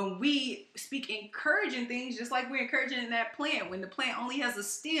when we speak encouraging things, just like we're encouraging that plant, when the plant only has a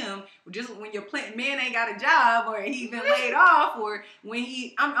stem, just when your plant man ain't got a job or he's been laid off, or when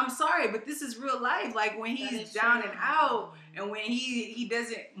I'm sorry, but this is real life. Like when he's down and out, and when he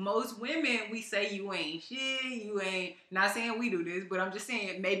doesn't, most women, we say you ain't shit, you ain't, not saying we do this, but I'm just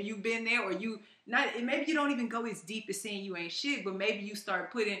saying maybe you've been there, or maybe you don't even go as deep as saying you ain't shit, but maybe you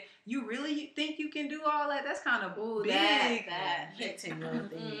start putting, you really think you can do all that? That's kind of big.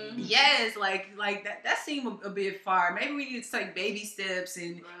 Yes, like that seemed a bit far. Maybe we need to take baby steps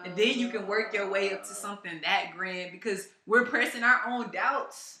and then you can work your way up to something that grand, because we're pressing our own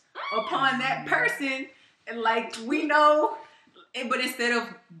doubts upon that person, and like we know. But instead of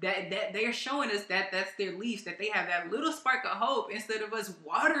that they're showing us that that's their leaves, that they have that little spark of hope, instead of us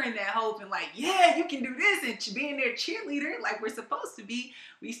watering that hope and like, yeah, you can do this, and being their cheerleader like we're supposed to be,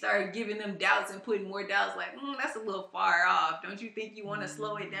 we start giving them doubts and putting more doubts like, that's a little far off. Don't you think you want to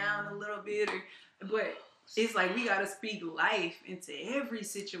slow it down a little bit? But it's like we got to speak life into every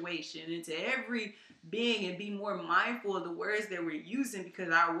situation, into every being, and be more mindful of the words that we're using,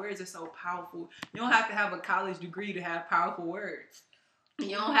 because our words are so powerful. You don't have to have a college degree to have powerful words.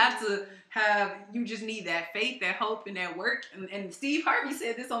 You don't have to have, you just need that faith, that hope, and that work. And Steve Harvey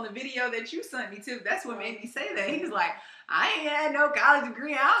said this on the video that you sent me too. That's what made me say that. He was like, I ain't had no college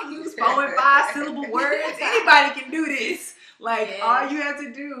degree. I don't use 4 and 5 syllable words. Anybody can do this. Like, all you have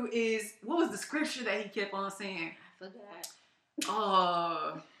to do is, what was the scripture that he kept on saying? I forgot.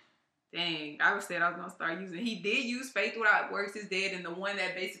 Oh, dang. I said I was going to start using. He did use faith without works is dead, and the one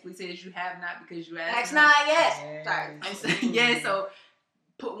that basically says you have not because you ask not. Yes. Sorry. So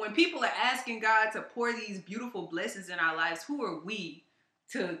when people are asking God to pour these beautiful blessings in our lives, who are we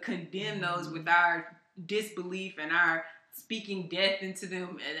to condemn those with our disbelief and our speaking death into them?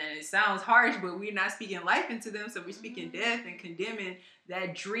 And it sounds harsh, but we're not speaking life into them, so we're speaking death and condemning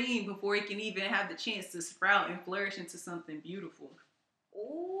that dream before it can even have the chance to sprout and flourish into something beautiful.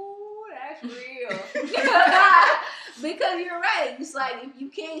 Ooh, that's real. Because you're right. It's like if you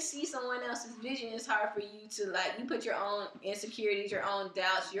can't see someone else's vision, it's hard for you to, like, you put your own insecurities, your own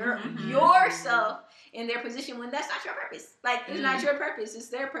doubts, yourself in their position when that's not your purpose. Like, it's not your purpose, it's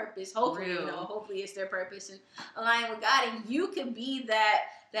their purpose. Hopefully, hopefully it's their purpose and aligning with God, and you could be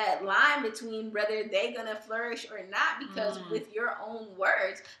that line between whether they're gonna flourish or not, because with your own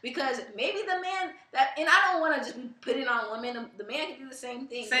words, because maybe the man and I don't want to just put it on women, the man can do the same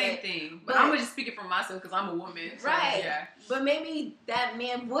thing. But I'm just speaking for myself because I'm a woman, so, right? Yeah. But maybe that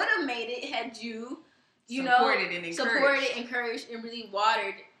man would have made it had you supported and encouraged, and really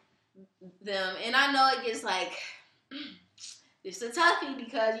watered them. And I know it gets like, it's a toughie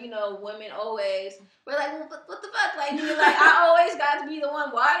because, women always, we're like, well, what the fuck? Like, I always got to be the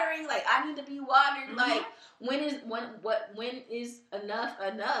one watering. Like, I need to be watered. Like, when is enough?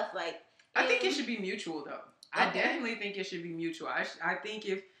 Like, I think it should be mutual, though. Okay. I definitely think it should be mutual. I think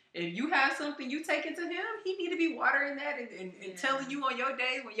if you have something, you take it to him, he need to be watering that and telling you on your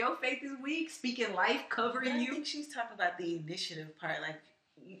days when your faith is weak, speaking life, covering you. I think she's talking about the initiative part. Like,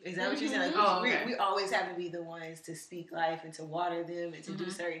 is that what you're saying? Like, we always have to be the ones to speak life and to water them and to do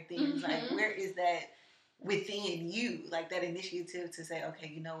certain things. Like, where is that within you? Like, that initiative to say,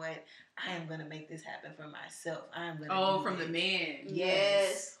 okay, you know what? I am going to make this happen for myself. I'm going to from the man.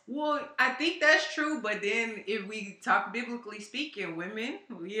 Yes. Well, I think that's true. But then if we talk biblically speaking, women,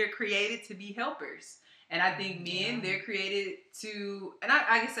 we are created to be helpers. And I think men, they're created to, and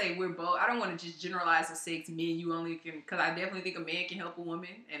I can say we're both. I don't want to just generalize and say to men, you only can, because I definitely think a man can help a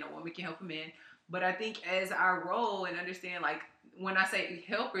woman and a woman can help a man. But I think as our role, and understand, like, when I say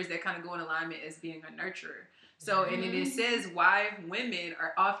helpers, that kind of go in alignment as being a nurturer. So, and it says why women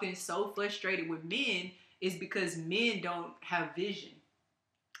are often so frustrated with men is because men don't have vision.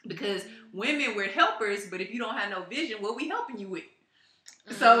 Because women, we're helpers, but if you don't have no vision, what we helping you with?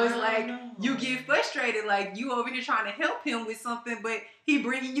 So it's like you get frustrated, like you over here trying to help him with something, but he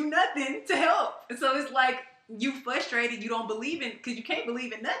bringing you nothing to help. So it's like you frustrated, you don't believe in, because you can't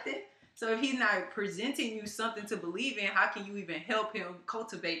believe in nothing. So if he's not presenting you something to believe in, how can you even help him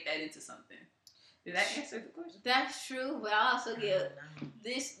cultivate that into something? Did that answer the question? That's true, but I also get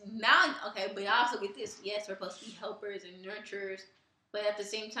this now. Okay, but I also get this. Yes, we're supposed to be helpers and nurturers, but at the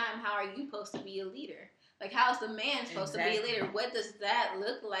same time, how are you supposed to be a leader? Like, how's the man supposed to be a leader? What does that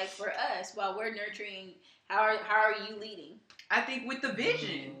look like for us while we're nurturing? How are you leading? I think with the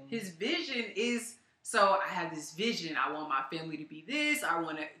vision. His vision is So I have this vision. I want my family to be this. I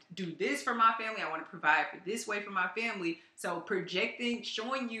want to do this for my family. I want to provide for this way for my family. So projecting,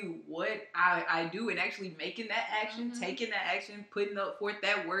 showing you what I do and actually making that action, taking that action, putting up forth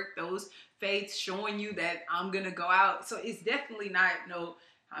that work, those faiths, showing you that I'm going to go out. So it's definitely not,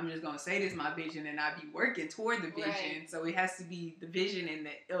 I'm just going to say this is my vision and I be working toward the vision. Right. So it has to be the vision and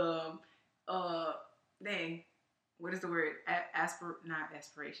the, what is the word? Not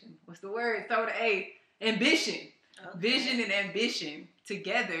aspiration. What's the word? Throw the A. Ambition. Okay. Vision and ambition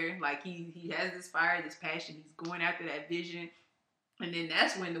together. Like he has this fire, this passion. He's going after that vision. And then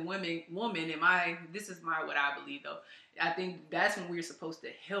that's when the woman this is what I believe though. I think that's when we're supposed to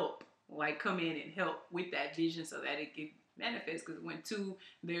help, like come in and help with that vision so that it can manifest. Because when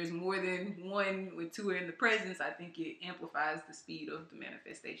there's more than one, when two are in the presence, I think it amplifies the speed of the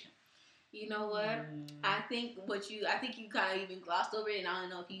manifestation. You know what? I think you kind of even glossed over it, and I don't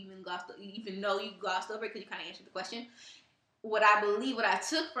know if you even know you glossed over it because you kind of answered the question. What I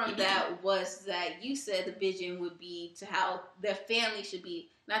took from that was that you said the vision would be to how their family should be.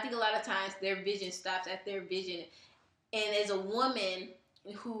 And I think a lot of times their vision stops at their vision. And as a woman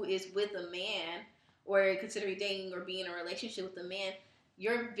who is with a man or considering dating or being in a relationship with a man,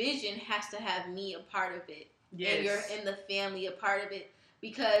 your vision has to have me a part of it. Yes. And the family a part of it.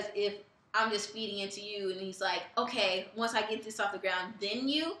 Because if I'm just feeding into you, and he's like, okay, once I get this off the ground, then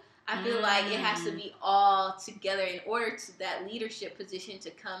you. I feel like it has to be all together in order to that leadership position to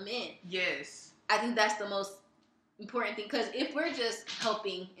come in. Yes. I think that's the most important thing. Because if we're just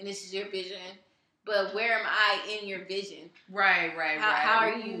helping, and this is your vision, but where am I in your vision? Right. How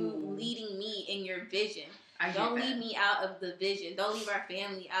are you leading me in your vision? Don't leave me out of the vision. Don't leave our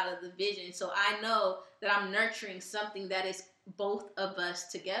family out of the vision. So I know that I'm nurturing something that is both of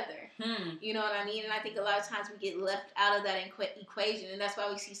us together. You know what I mean? And I think a lot of times we get left out of that equation. And that's why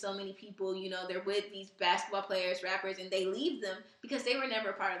we see so many people, they're with these basketball players, rappers, and they leave them because they were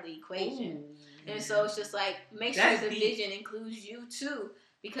never part of the equation. Ooh. And so it's just like, make sure the vision includes you too.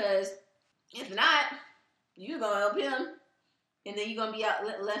 Because if not, you're going to help him. And then you're going to be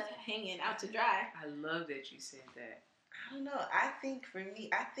left hanging out to dry. I love that you said that. I don't know. I think for me,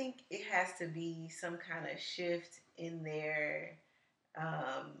 it has to be some kind of shift in their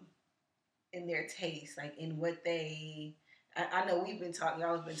taste, like in what they. I know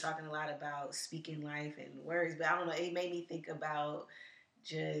y'all have been talking a lot about speaking life and words, but I don't know. It made me think about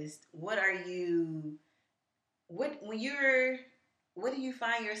just what do you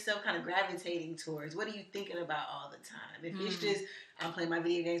find yourself kind of gravitating towards? What are you thinking about all the time? If it's just I'm playing my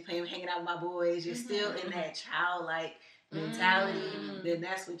video games, hanging out with my boys, you're still in that childlike mentality, then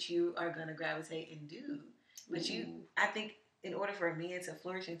that's what you are going to gravitate and do. But I think in order for a man to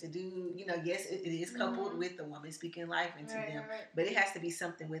flourish and to do, yes, it is coupled with the woman speaking life into them, but it has to be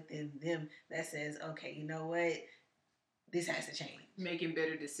something within them that says, okay, you know what? This has to change. Making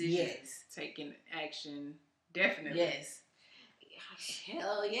better decisions. Yes. Taking action. Definitely. Yes.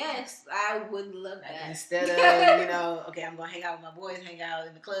 Hell yes, I would love that. Instead of, okay, I'm going to hang out with my boys, hang out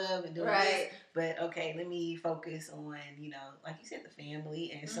in the club and do this. But, okay, let me focus on, like you said, the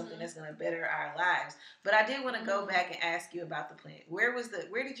family and something that's going to better our lives. But I did want to go back and ask you about the plant. Where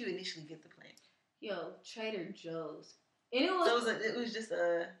did you initially get the plant? Yo, Trader Joe's. And it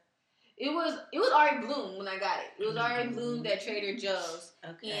was already bloomed when I got it. It was already bloomed at Trader Joe's.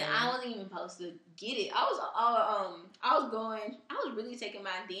 Okay. And I wasn't even supposed to get it. I was really taking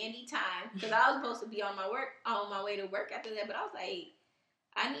my dandy time because I was supposed to be on my way to work after that. But I was like,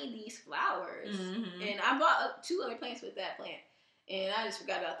 I need these flowers. And I bought 2 other plants with that plant. And I just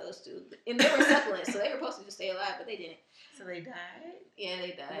forgot about those 2. And they were succulents, so they were supposed to just stay alive, but they didn't. So they died? Yeah,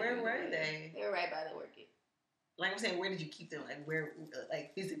 they died. Where were they? They were right by the orchid. Like I'm saying, where did you keep them? Like where,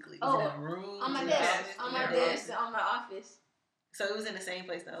 like physically? Was it in a room? On my desk, on my office. So it was in the same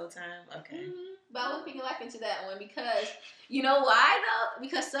place the whole time? Okay. But I wasn't picking life into that one because, you know why though?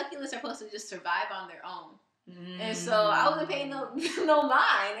 Because succulents are supposed to just survive on their own. And so I wasn't paying no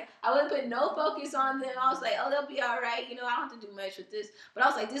mind. I wasn't putting no focus on them. I was like, oh, they'll be all right. I don't have to do much with this. But I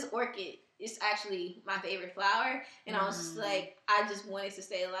was like, this orchid is actually my favorite flower. And I was just like, I just wanted to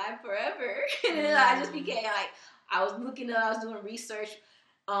stay alive forever. And then I just became like, I was doing research.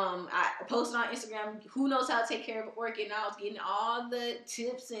 I posted on Instagram, who knows how to take care of an orchid. And I was getting all the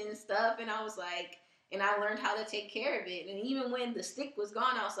tips and stuff. And I was like, and I learned how to take care of it. And even when the stick was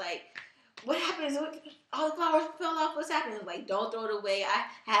gone, I was like, what happens? All the flowers fell off. What's happening? Like, don't throw it away. I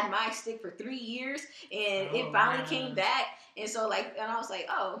had my stick for 3 years, and it finally came back. And so, and I was like,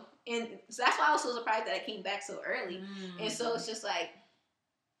 oh. And so that's why I was so surprised that it came back so early. And so it's just like,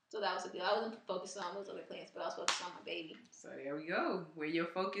 So that was a good. I wasn't focused on those other plans, but I was focused on my baby. So there we go. Where your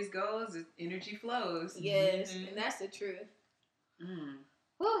focus goes, energy flows. Yes, and that's the truth.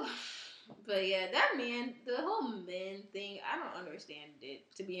 Whew. But yeah, that man, the whole men thing, I don't understand it,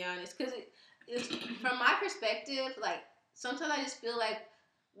 to be honest. Because it's from my perspective, like, sometimes I just feel like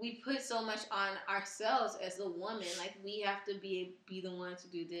we put so much on ourselves as a woman. Like, we have to be the one to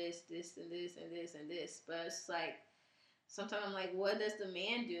do this, and this, and this, and this. But it's like, sometimes I'm like, what does the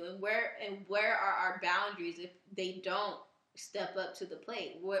man do? And where are our boundaries if they don't step up to the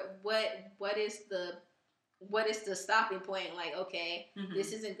plate? What is the stopping point? Like, okay,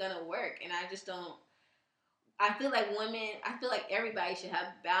 this isn't gonna work, and I just don't. I feel like everybody should have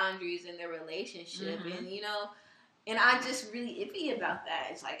boundaries in their relationship, and and I just really iffy about that.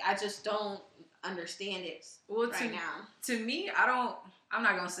 It's like I just don't understand it now. To me, I'm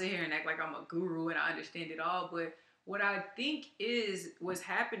not gonna sit here and act like I'm a guru and I understand it all, but what I think is what's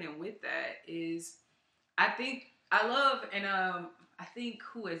happening with that is, I think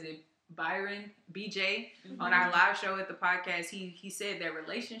who is it? Byron BJ on our live show at the podcast, he said that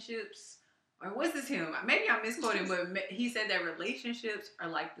relationships, or was this him? Maybe I'm misquoting, but he said that relationships are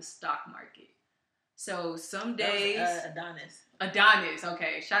like the stock market. So some days, Adonis.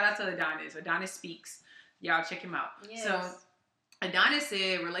 Okay, shout out to Adonis. Adonis speaks. Y'all check him out. Yes. So Adonis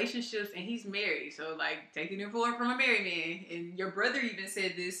said relationships, and he's married. So like taking it forward from a married man. And your brother even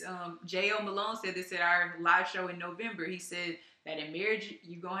said this. J.O. Malone said this at our live show in November. He said that in marriage,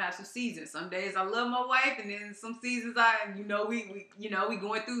 you're going to have some seasons. Some days I love my wife, and then some seasons we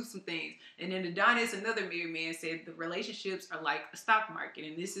going through some things. And then Adonis, another married man, said the relationships are like a stock market.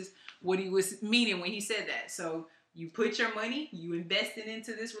 And this is what he was meaning when he said that. So you put your money, you invest it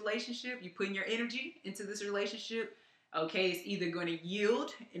into this relationship, you put your energy into this relationship. Okay, it's either going to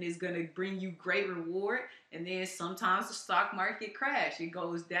yield and it's going to bring you great reward, and then sometimes the stock market crash. It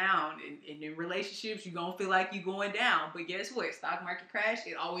goes down, and in relationships, you're going to feel like you're going down. But guess what? Stock market crash,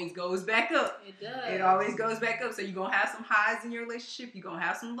 it always goes back up. It does. It always goes back up. So you're going to have some highs in your relationship. You're going to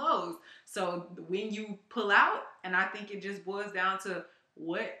have some lows. So when you pull out, and I think it just boils down to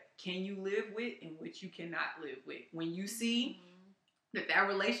what can you live with and what you cannot live with. When you see that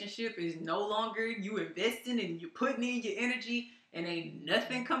relationship is no longer you investing and you putting in your energy and ain't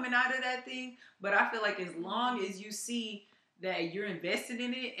nothing coming out of that thing. But I feel like as long as you see that you're invested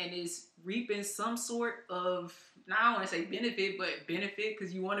in it and it's reaping some sort of, now I don't want to say benefit, but benefit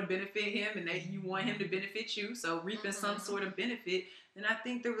because you want to benefit him and that you want him to benefit you. So reaping some sort of benefit, then I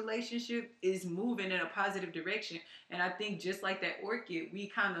think the relationship is moving in a positive direction. And I think just like that orchid, we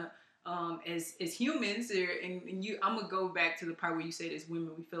kind of, as humans, and you, I'm gonna go back to the part where you said as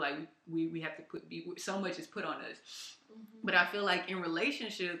women we feel like we have to so much is put on us, but I feel like in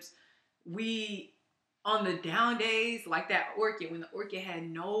relationships we, on the down days, like that orchid, when the orchid had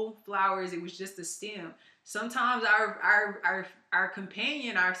no flowers, it was just a stem. Sometimes our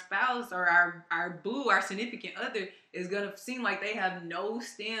companion, our spouse, or our boo, our significant other is gonna seem like they have no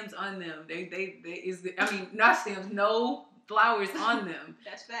stems on them. Not stems, no flowers on them.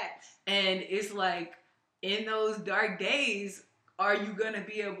 That's facts. And it's like, in those dark days, are you gonna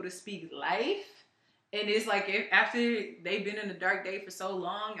be able to speak life? And it's like, if after they've been in a dark day for so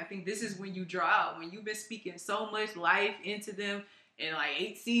long, I think this is when you draw out. When you've been speaking so much life into them, and like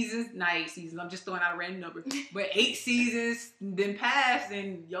 8 seasons, not 8 seasons, I'm just throwing out a random number, but 8 seasons then passed,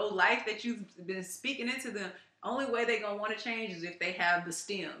 and your life that you've been speaking into them, only way they're going to want to change is if they have the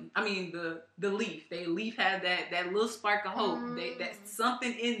stem. I mean, the leaf. The leaf have that little spark of hope. That's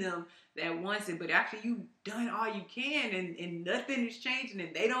something in them that wants it. But after you've done all you can and nothing is changing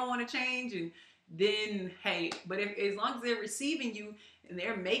and they don't want to change, and then, hey, but as long as they're receiving you and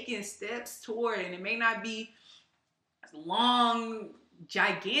they're making steps toward, and it may not be long,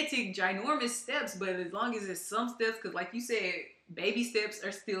 gigantic, ginormous steps, but as long as it's some steps, because like you said, baby steps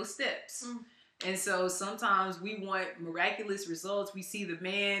are still steps. And so sometimes we want miraculous results. We see the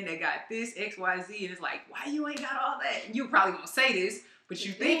man that got this, X, Y, Z, and it's like, why you ain't got all that? And you're probably going to say this, but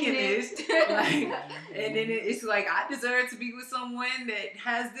you're thinking this. Like, and then it's like, I deserve to be with someone that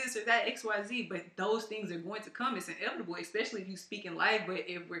has this or that, X, Y, Z. But those things are going to come. It's inevitable, especially if you speak in life. But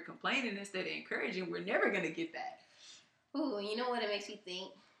if we're complaining instead of encouraging, we're never going to get that. Ooh, you know what it makes me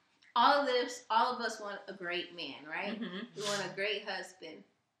think? All of us want a great man, right? We want a great husband.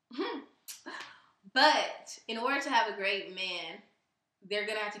 But in order to have a great man, they're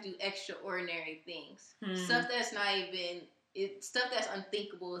going to have to do extraordinary things. Stuff that's stuff that's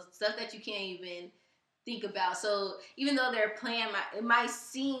unthinkable, stuff that you can't even think about. So even though their plan, it might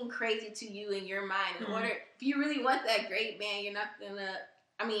seem crazy to you in your mind. If you really want that great man, you're not going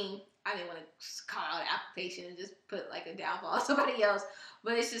to, I didn't want to call out an application and just put like a downfall on somebody else.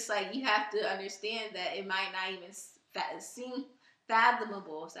 But it's just like you have to understand that it might not even seem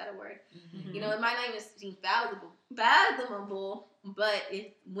fathomable. Is that a word? Mm-hmm. You know, it might not even seem fathomable, but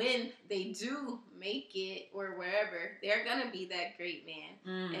when they do make it or wherever, they're gonna be that great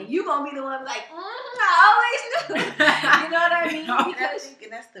man, and you gonna be the one like, I always knew. You know what I mean? Because I think,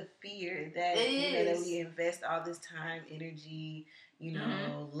 and that's the fear that that we invest all this time, energy,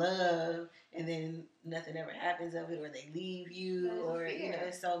 love, and then nothing ever happens of it, or they leave you, or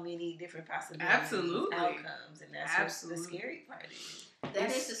there's so many different possibilities, outcomes, and that's what the scary part is.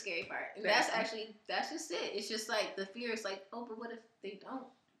 That is the scary part. And that's just it. It's just like the fear is like, oh, but what if they don't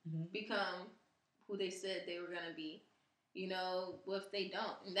become who they said they were going to be? You know, what if they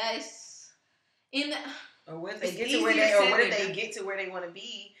don't? And that is or what if they get to where they want to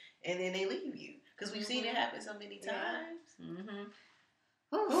be and then they leave you? Because we've seen it happen so many times. Mm-hmm.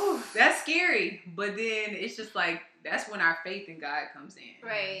 Ooh, that's scary. But then it's just like, that's when our faith in God comes in.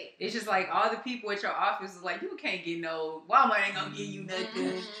 Right. It's just like all the people at your office is like, you can't get Walmart ain't gonna give you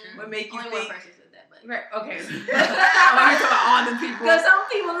nothing. What make you Only think? one person said that, but right? Okay. I'm talking about all the people. Because some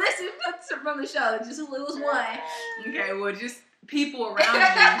people listen from the show. It was one. Okay, well, just people around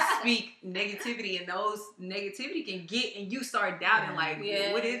you speak negativity, and those negativity can get, and you start doubting, like,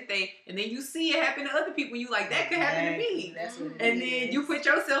 what if they, and then you see it happen to other people, and you like, that could happen to me. That's what and then you put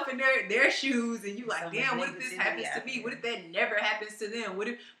yourself in their shoes, and you like, damn, what if this happens to me? What if that never happens to them?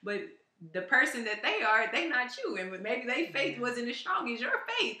 But the person that they not you, and maybe their faith wasn't as strong as your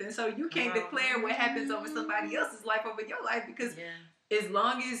faith, and so you can't declare what happens over somebody else's life over your life, because as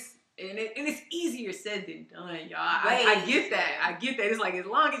long as and it's easier said than done, y'all. I get that. It's like, as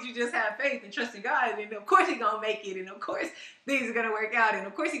long as you just have faith and trust in God, and of course He's gonna make it, and of course things are gonna work out, and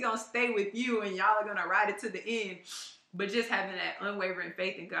of course He's gonna stay with you, and y'all are gonna ride it to the end. But just having that unwavering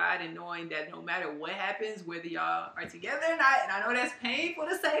faith in God, and knowing that no matter what happens, whether y'all are together or not, and I know that's painful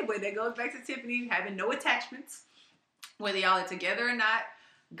to say, but that goes back to Tiffany having no attachments, whether y'all are together or not,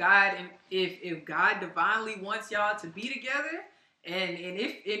 God, and if God divinely wants y'all to be together. And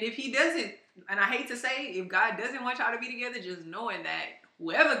if He doesn't, and I hate to say, if God doesn't want y'all to be together, just knowing that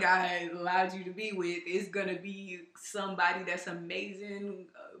whoever God allowed you to be with is gonna be somebody that's amazing,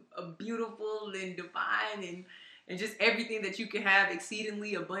 beautiful, and divine, and just everything that you can have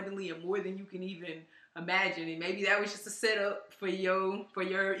exceedingly, abundantly, and more than you can even imagine. And maybe that was just a setup for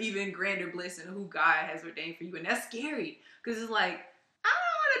your even grander blessing of who God has ordained for you. And that's scary, because it's like, I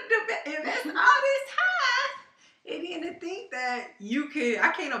don't want to invest all this time. And then to think that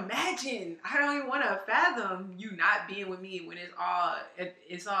I can't imagine. I don't even want to fathom you not being with me when it's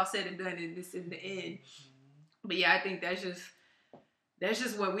all said and done, and this in the end. But yeah, I think that's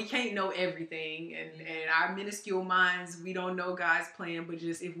just what we can't know everything, and our minuscule minds, we don't know God's plan. But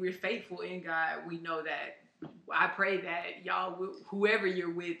just if we're faithful in God, we know that. I pray that y'all, whoever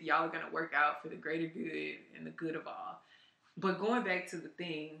you're with, y'all are gonna work out for the greater good and the good of all. But going back to the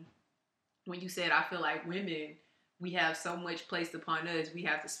thing, when you said, I feel like women, we have so much placed upon us. We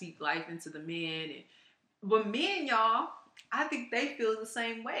have to speak life into the men. But men, y'all, I think they feel the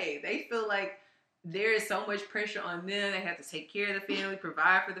same way. They feel like there is so much pressure on them. They have to take care of the family,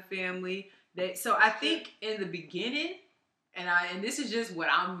 provide for the family. So I think in the beginning, and this is just what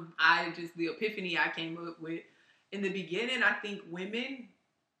the epiphany I came up with. In the beginning, I think women,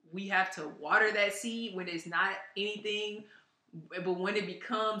 we have to water that seed when it's not anything. But when it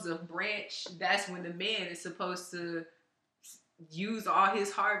becomes a branch, that's when the man is supposed to use all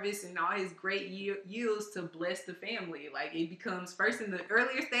his harvest and all his great yields to bless the family. Like, it becomes, first in the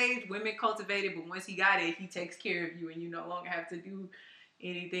earlier stage, women cultivate it, but once he got it, he takes care of you, and you no longer have to do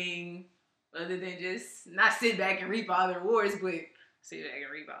anything other than just not sit back and reap all the rewards, but sit back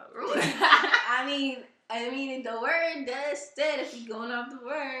and reap all the rewards. I mean, the word does said, if you're going off the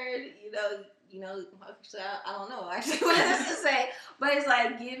word, so I don't know actually what else to say, but it's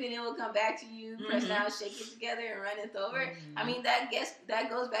like, giving, it will come back to you, press down, shake it together, and run it over. I mean, that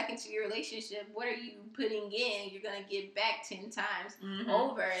goes back into your relationship. What are you putting in? You're gonna get back 10 times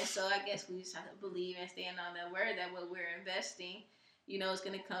over. And so I guess we just have to believe and stand on that word, that what we're investing, is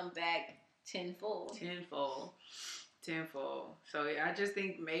gonna come back tenfold. So I just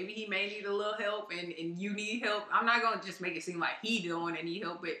think maybe he may need a little help, and you need help. I'm not gonna just make it seem like he don't need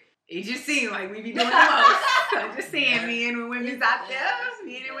help, but it just seems like we be doing the most. I'm just saying, men and women's out there,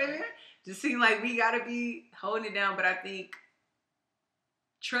 men and women, just seem like we gotta be holding it down. But I think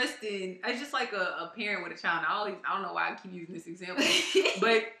trusting, it's just like a parent with a child. I don't know why I keep using this example,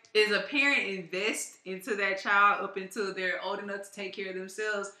 but as a parent invest into that child up until they're old enough to take care of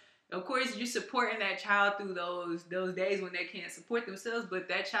themselves, of course, you're supporting that child through those days when they can't support themselves, but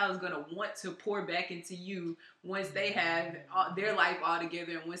that child is going to want to pour back into you once they have their life all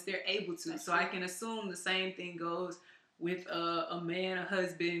together and once they're able to. So I can assume the same thing goes with a man, a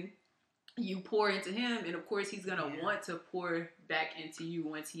husband. You pour into him, and of course, he's going to want to pour back into you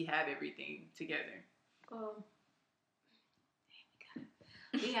once he have everything together.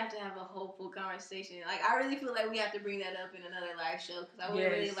 We have to have a hopeful conversation. Like, I really feel like we have to bring that up in another live show because I would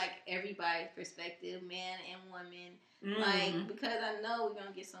really like everybody's perspective, man and woman. Like, because I know we're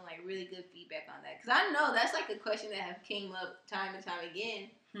gonna get some like really good feedback on that. Because I know that's like a question that have came up time and time again.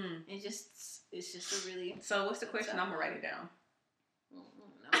 And it's just a really. So what's the question? I'm gonna write it down.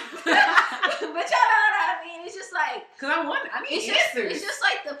 But y'all know what I mean. It's just like because I need answers. It's just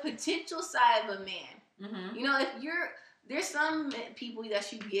like the potential side of a man. You know, if there's some people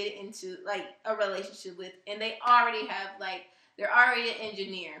that you get into like a relationship with, and they already have like they're already an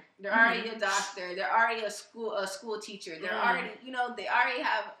engineer, they're already a doctor, they're already a school teacher, they're already they already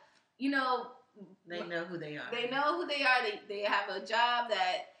have they know who they are. They know who they are. They have a job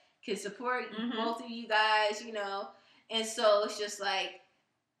that can support both of you guys, and so it's just like,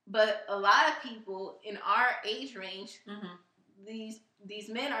 but a lot of people in our age range, these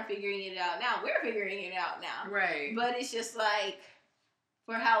men are figuring it out now. We're figuring it out now. Right. But it's just like,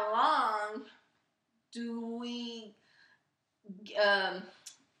 for how long do we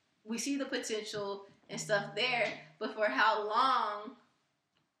see the potential and stuff there, but for how long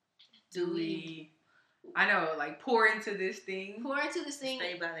do we I know, like pour into this thing.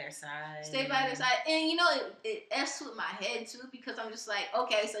 Stay by their side. And it F's with my head too, because I'm just like,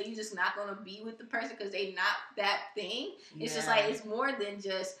 okay, so you're just not gonna be with the person because they not that thing. It's just like, it's more than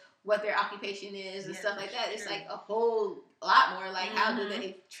just what their occupation is and stuff like that. It's like a whole lot more, like how do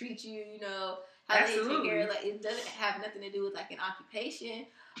they treat you, how do they take care of, like, it doesn't have nothing to do with like an occupation,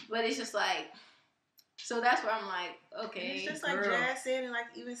 but it's just like, so that's where I'm like, okay. It's just like Jazz said, and like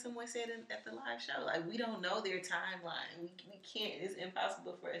even someone said at the live show, like, we don't know their timeline. We can't, it's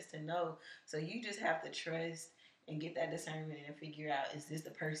impossible for us to know. So you just have to trust and get that discernment and figure out, is this the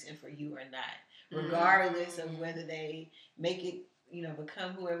person for you or not? Regardless of whether they make it,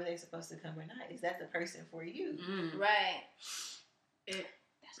 become whoever they're supposed to come or not. Is that the person for you? Right.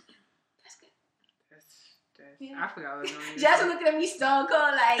 I forgot what I was going to say. Just looking at me stone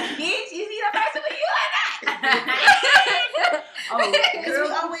cold like, bitch, is he the person for you or not? Because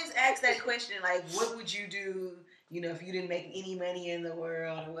we always ask that question, like, what would you do, if you didn't make any money in the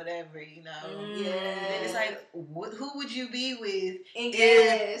world or whatever, And then it's like, who would you be with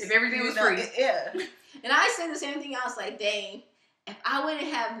if everything was free? Yeah. And I say the same thing. I was like, dang, if I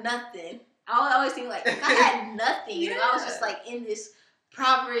wouldn't have nothing, I would always think like, if I had nothing, and I was just like in this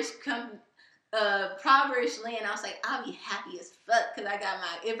impoverished land, I was like, I'll be happy as fuck because I got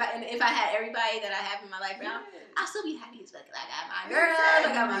if I had everybody that I have in my life now, I'll still be happy as fuck because I got my girls,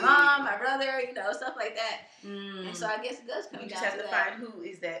 I got my mom, my brother, stuff like that. And so I guess it does come down to that. You just have to find who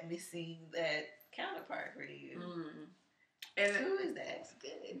is that missing that counterpart for you. And who is that? That's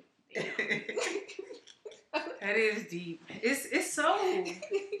good. That is deep. It's so deep.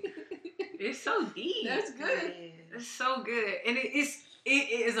 That's good. It's so good, and it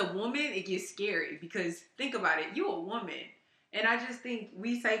as a woman, it gets scary because think about it. You're a woman, and I just think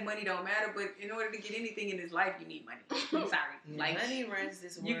we say money don't matter, but in order to get anything in this life, you need money. I'm sorry, like money runs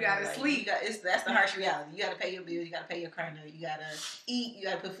this world. You gotta sleep. That's the harsh reality. You gotta pay your bills. You gotta pay your car note. You gotta eat. You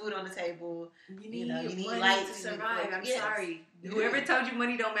gotta put food on the table. You need money lights to survive. I'm sorry. Whoever told you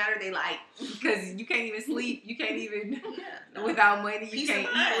money don't matter, they lied. Because you can't even sleep. You can't even without money. You can't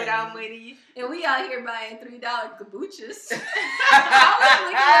eat without money. And we out here buying $3 kombuchas. I was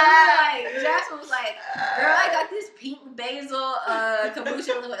looking at her like, Jasmine was like, girl, I got this pink basil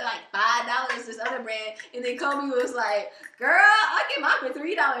kombucha with like $5, this other brand. And then Kobe was like, girl, I get mine for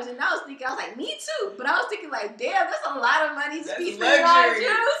 $3. And I was like, me too. But I was thinking like, damn, that's a lot of money to be spending on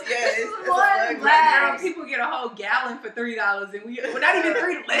juice. Yes, this is one girl, people get a whole gallon for $3. And we're not even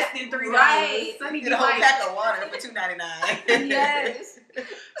less than $3. Right. Sonny get a whole pack of water for $2.99. Yes.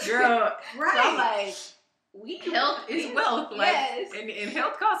 Girl, right. So I'm like, health is wealth. Like, yes. And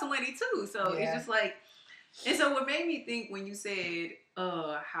health costs money too. So it's just like, and so what made me think when you said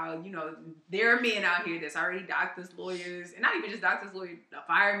how, there are men out here that's already doctors, lawyers, and not even just doctors, lawyers,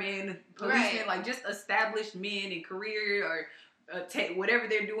 firemen, policemen, like just established men in career or whatever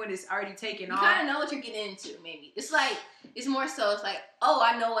they're doing is already taken off. You kind of know what you're getting into, maybe. It's like, it's more so, it's like, oh,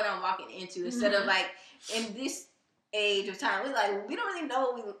 I know what I'm walking into, instead of like, in this age of time, we don't really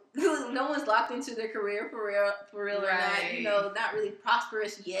know no one's locked into their career for real or not, not really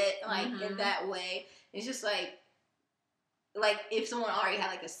prosperous yet, like in that way. It's just like, like if someone already had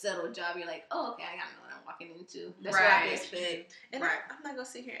like a settled job, you're like, oh, okay, I gotta know what I'm walking into. That's Right. what I expect. And I'm not gonna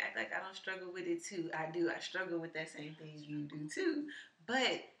sit here and act like I don't struggle with it too. I do. I struggle with that same thing you do too.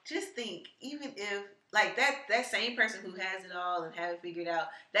 But just think, even if like that same person who has it all and have it figured out,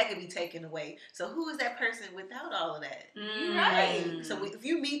 that could be taken away. So who is that person without all of that? You're right. Like, so if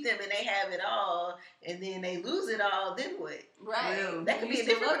you meet them and they have it all and then they lose it all, then what? Right. Well, That could You be a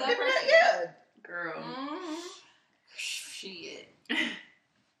still different, love that person. yeah. Girl. Mm-hmm. Shit.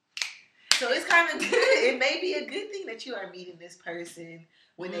 So it's kind of good. It may be a good thing that you are meeting this person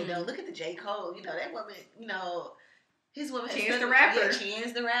when they don't. Look at the J. Cole. You know, that woman, you know, his woman. Chance the Rapper. Yeah,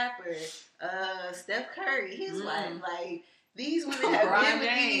 Chance the Rapper. Steph Curry, his wife. Like, these women LeBron have been with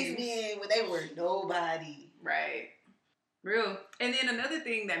James. these men when they were nobody. Right. Real. And then another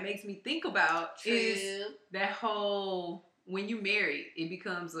thing that makes me think about is that whole, when you marry, it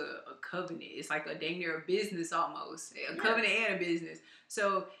becomes a covenant. It's like a dang near a business almost. A covenant and a business.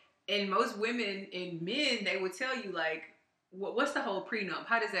 So, and most women and men, they would tell you like, what's the whole prenup?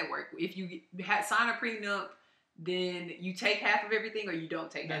 How does that work? If you sign a prenup, then you take half of everything, or you don't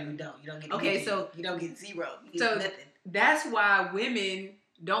take half? No, you don't. You don't get okay, so you don't get zero. You so get nothing. That's why women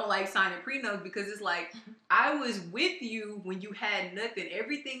don't like signing prenups, because it's like, I was with you when you had nothing.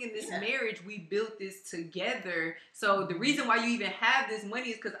 Everything in this marriage, we built this together. So the reason why you even have this money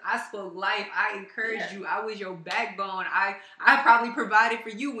is because I spoke life. I encouraged you. I was your backbone. I probably provided for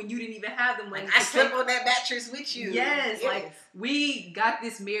you when you didn't even have the money. Like, I slept on that mattress with you. Yes, like we got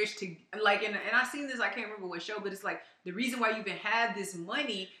this marriage to like, and I seen this, I can't remember what show, but it's like, the reason why you even have this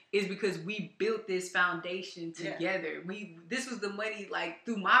money is because we built this foundation together. This was the money, like,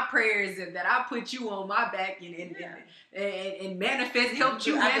 through my prayers that I put you on my back and manifest, helped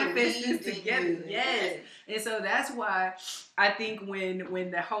you manifest this together. Yes. And so that's why I think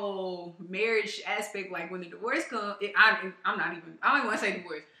when the whole marriage aspect, like when the divorce comes, I don't even want to say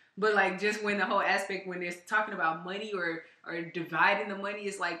divorce, but like just when the whole aspect, when they're talking about money or dividing the money,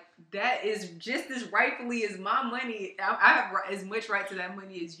 is like, that is just as rightfully as my money. I have as much right to that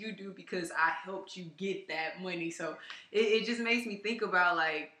money as you do, because I helped you get that money. So it just makes me think about,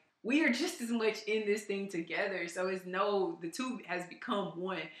 like, we are just as much in this thing together. So the two has become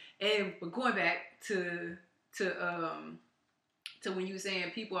one. But going back to when you were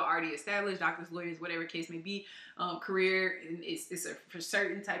saying people are already established, doctors, lawyers, whatever case may be, career, and it's a for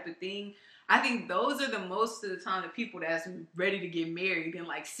certain type of thing. I think those are the most of the time the people that's ready to get married in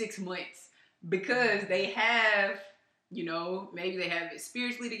like 6 months, because they have, you know, maybe they have it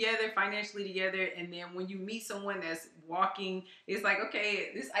spiritually together, financially together, and then when you meet someone that's walking, it's like,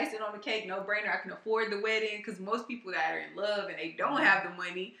 okay, this icing on the cake, no brainer. I can afford the wedding, because most people that are in love and they don't have the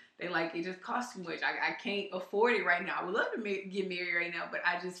money, they like, it just costs too much. I can't afford it right now. I would love to get married right now, but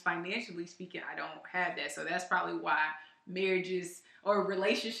I just, financially speaking, I don't have that. So that's probably why marriages or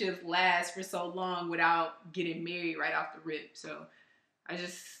relationships last for so long without getting married right off the rip. So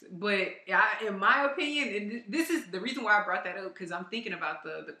in my opinion, and this is the reason why I brought that up, because I'm thinking about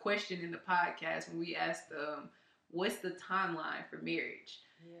the question in the podcast when we asked, what's the timeline for marriage?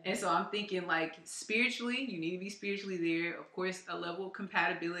 Yeah. And so I'm thinking, like, spiritually, you need to be spiritually there. Of course, a level of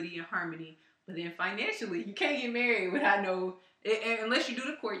compatibility and harmony. But then financially, you can't get married without unless you do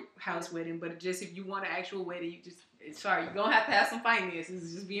the courthouse wedding. But just if you want an actual wedding, you're going to have some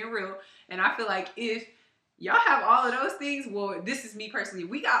finances, just being real. And I feel like if y'all have all of those things, well, this is me personally,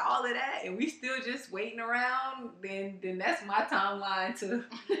 we got all of that and we still just waiting around, then that's my timeline to.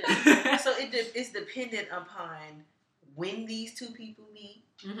 So it's dependent upon when these two people meet,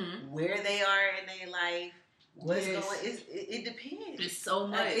 where they are in their life, what's going. It depends. It's so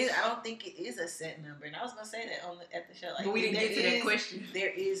much. I don't think it is a set number, and I was gonna say that at the show. Like, but we didn't get to that question. There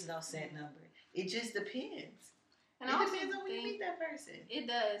is no set number. It just depends. And it depends on when you meet that person. It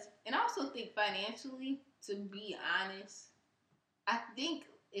does, and I also think financially, to be honest, I think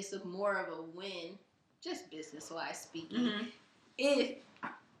it's more of a win, just business-wise speaking. If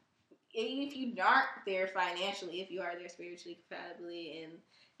you aren't there financially, if you are there spiritually, compatibly, and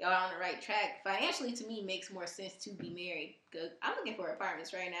y'all are on the right track, financially, to me, makes more sense to be married. Because I'm looking for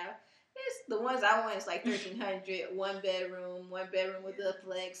apartments right now. It's the ones I want is like $1,300, one bedroom with a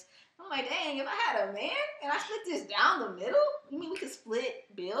flex. I'm like, dang, if I had a man and I split this down the middle, you mean we could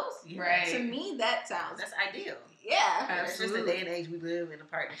split bills? Right. To me, that's ideal. Yeah. Absolutely. It's just the day and age we live in, a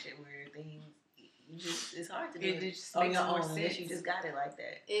partnership where things, it's hard to do it on your own unless you just got it like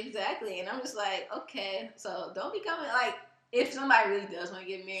that. Exactly. And I'm just like, okay, so don't be coming like, if somebody really does want to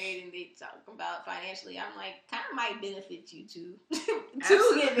get married and they talk about financially, I'm like, kind of might benefit you to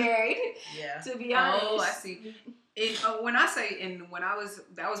get married. Yeah. To be honest. Oh, I see. When I was,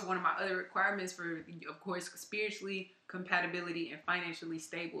 that was one of my other requirements for, of course, spiritually compatibility and financially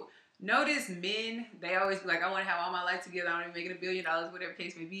stable. Notice men, they always be like, I want to have all my life together. I want to be making $1 billion, whatever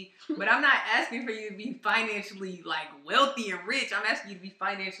case may be. But I'm not asking for you to be financially like wealthy and rich. I'm asking you to be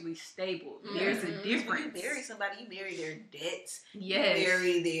financially stable. Mm-hmm. There's a difference. You marry somebody, you marry their debts. Yes. You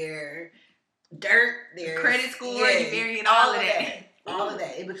marry their dirt, their credit score. You marrying all of that. All of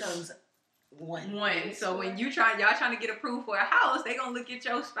that. It becomes one. So when y'all trying to get approved for a house, they gonna look at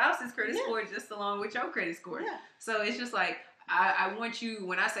your spouse's credit score just along with your credit score. Yeah. So it's just like, I want you,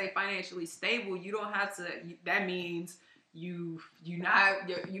 when I say financially stable, you don't have to, that means you're not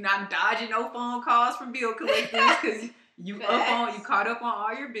dodging no phone calls from bill collectors because you caught up on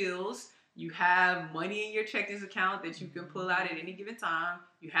all your bills. You have money in your checkings account that you can pull out at any given time.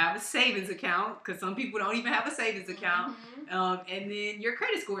 You have a savings account because some people don't even have a savings account. Mm-hmm. And then your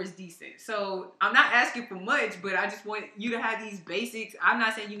credit score is decent. So I'm not asking for much, but I just want you to have these basics. I'm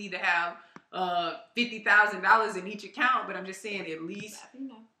not saying you need to have $50,000 in each account, but I'm just saying at least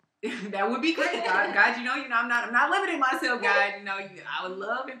that would be great. God, I'm not limiting myself, God. I would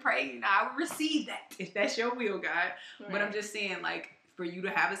love and pray. I would receive that if that's your will, God. Right. But I'm just saying, like, for you to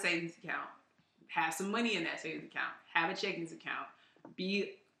have a savings account, have some money in that savings account, have a checkings account,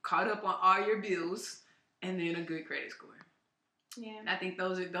 be caught up on all your bills, and then a good credit score. Yeah, I think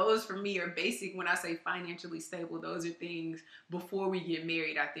those for me are basic. When I say financially stable, those are things before we get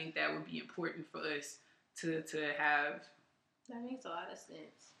married. I think that would be important for us to have. That makes a lot of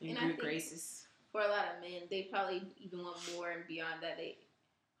sense. And good graces. For a lot of men, they probably even want more and beyond that. They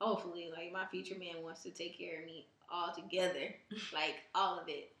hopefully, like, my future man wants to take care of me all together, like all of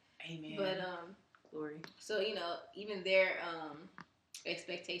it. Amen. But glory. So even their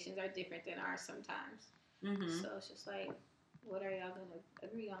expectations are different than ours sometimes. Mm-hmm. So it's just like, what are y'all gonna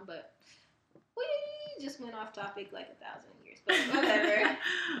agree on? But we just went off topic like 1,000 years. But whatever.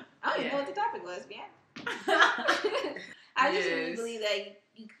 I don't even know what the topic was, man. I just really believe that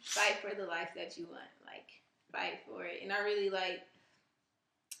you fight for the life that you want. Like, fight for it. And I really like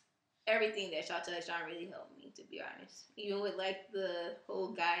everything that y'all touched on really helped me, to be honest. Even with like the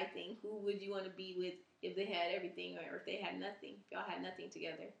whole guy thing. Who would you want to be with if they had everything or if they had nothing? If y'all had nothing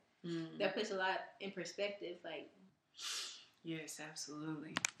together. That puts a lot in perspective. Like, yes,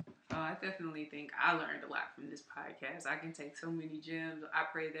 absolutely. Oh, I definitely think I learned a lot from this podcast. I can take so many gems. I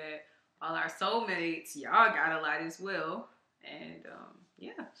pray that all our soulmates, y'all got a lot as well. And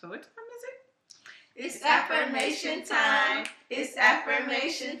so what time is it? It's affirmation time. It's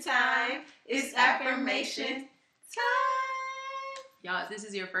affirmation time. It's affirmation time. Y'all, if this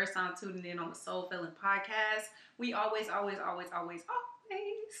is your first time tuning in on the Soul Filling Podcast, we always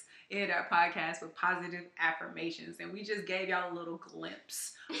end our podcast with positive affirmations. And we just gave y'all a little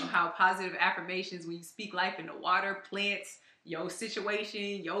glimpse of how positive affirmations, when you speak life into water, plants, your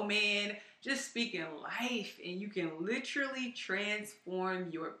situation, your man, just speaking life, and you can literally transform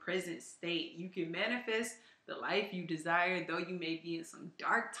your present state. You can manifest the life you desire, though you may be in some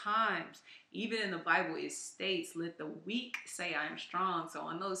dark times. Even in the Bible, it states, let the weak say I am strong. So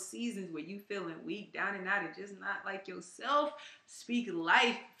on those seasons where you feeling weak, down and out, and just not like yourself, speak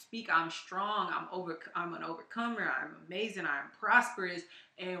life. Speak, I'm strong. I'm an overcomer. I'm amazing. I'm prosperous.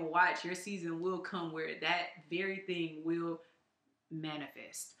 And watch, your season will come where that very thing will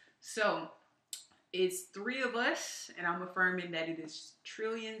manifest. So it's 3 of us, and I'm affirming that it is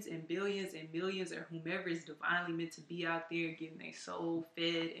trillions and billions and millions, or whomever is divinely meant to be out there getting their soul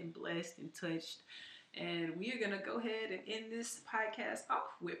fed and blessed and touched. And we are going to go ahead and end this podcast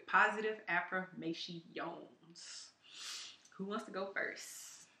off with positive affirmations. Who wants to go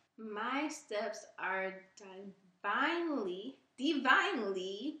first? My steps are divinely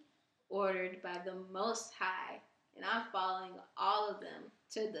ordered by the Most High, and I'm following all of them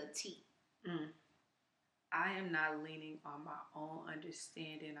to the T. I am not leaning on my own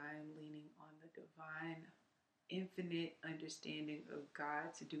understanding. I am leaning on the divine, infinite understanding of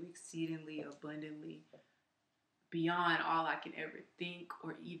God to do exceedingly abundantly beyond all I can ever think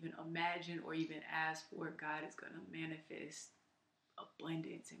or even imagine or even ask for. God is going to manifest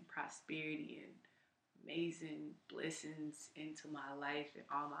abundance and prosperity and amazing blessings into my life and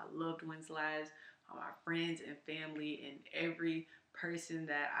all my loved ones' lives, all my friends and family, and every person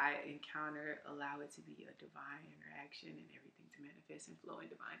that I encounter. Allow it to be a divine interaction and everything to manifest and flow in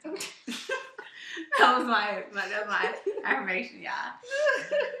divine time. That was my affirmation, y'all.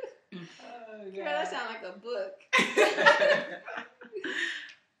 Oh, girl, that sounds like a book.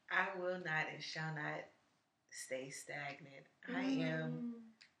 I will not and shall not stay stagnant. I am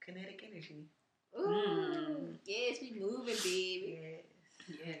kinetic energy. Ooh, yes, we moving, baby.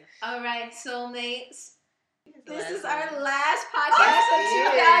 Yes. All right, soulmates. This is one. our last podcast of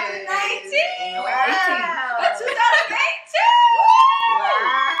 2019. Wow. Of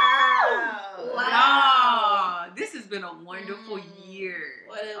 2018. Wow. Oh, this has been a wonderful year.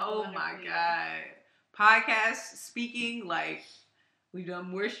 What a oh wonderful my year. God. Podcast speaking, like, we've done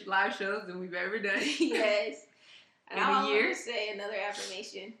more live shows than we've ever done. Yes. And In a I want year. to say another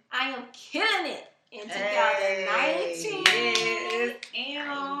affirmation. I am killing it in 2019. Yes.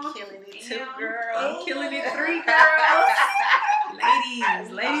 I'm killing it too, Am. girl. I'm killing it 3 girls.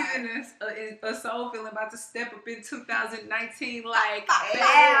 Ladies in a soul feeling about to step up in 2019 like,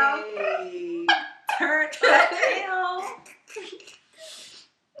 bam, Hey. turn up down.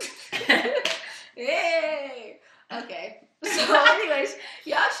 Hey. Okay. So, anyways,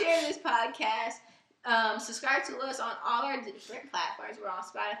 y'all share this podcast. Subscribe to us on all our different platforms. We're on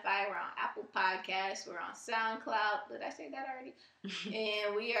Spotify. We're on Apple Podcasts. We're on SoundCloud. Did I say that already?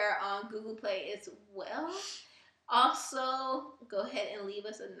 And we are on Google Play as well. Also, go ahead and leave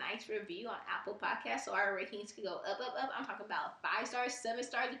us a nice review on Apple Podcasts so our ratings can go up. I'm talking about 5 stars, 7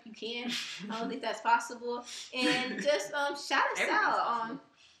 stars if you can. I don't think that's possible. And just shout us Everything's out possible. on.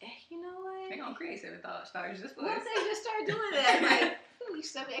 You know what? They're gonna create 7 stars just for Once us. they just start doing that, like, ooh,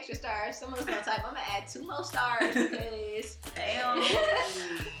 7 extra stars. Someone's gonna type, I'm gonna add 2 more stars because. Damn.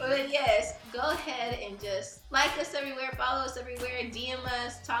 But yes, go ahead and just like us everywhere, follow us everywhere, DM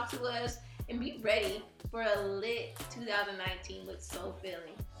us, talk to us, and be ready for a lit 2019 with Soul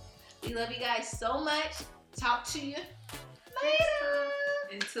Feeling. We love you guys so much. Talk to you later.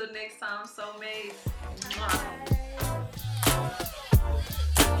 Until next time, soulmates. Mwah.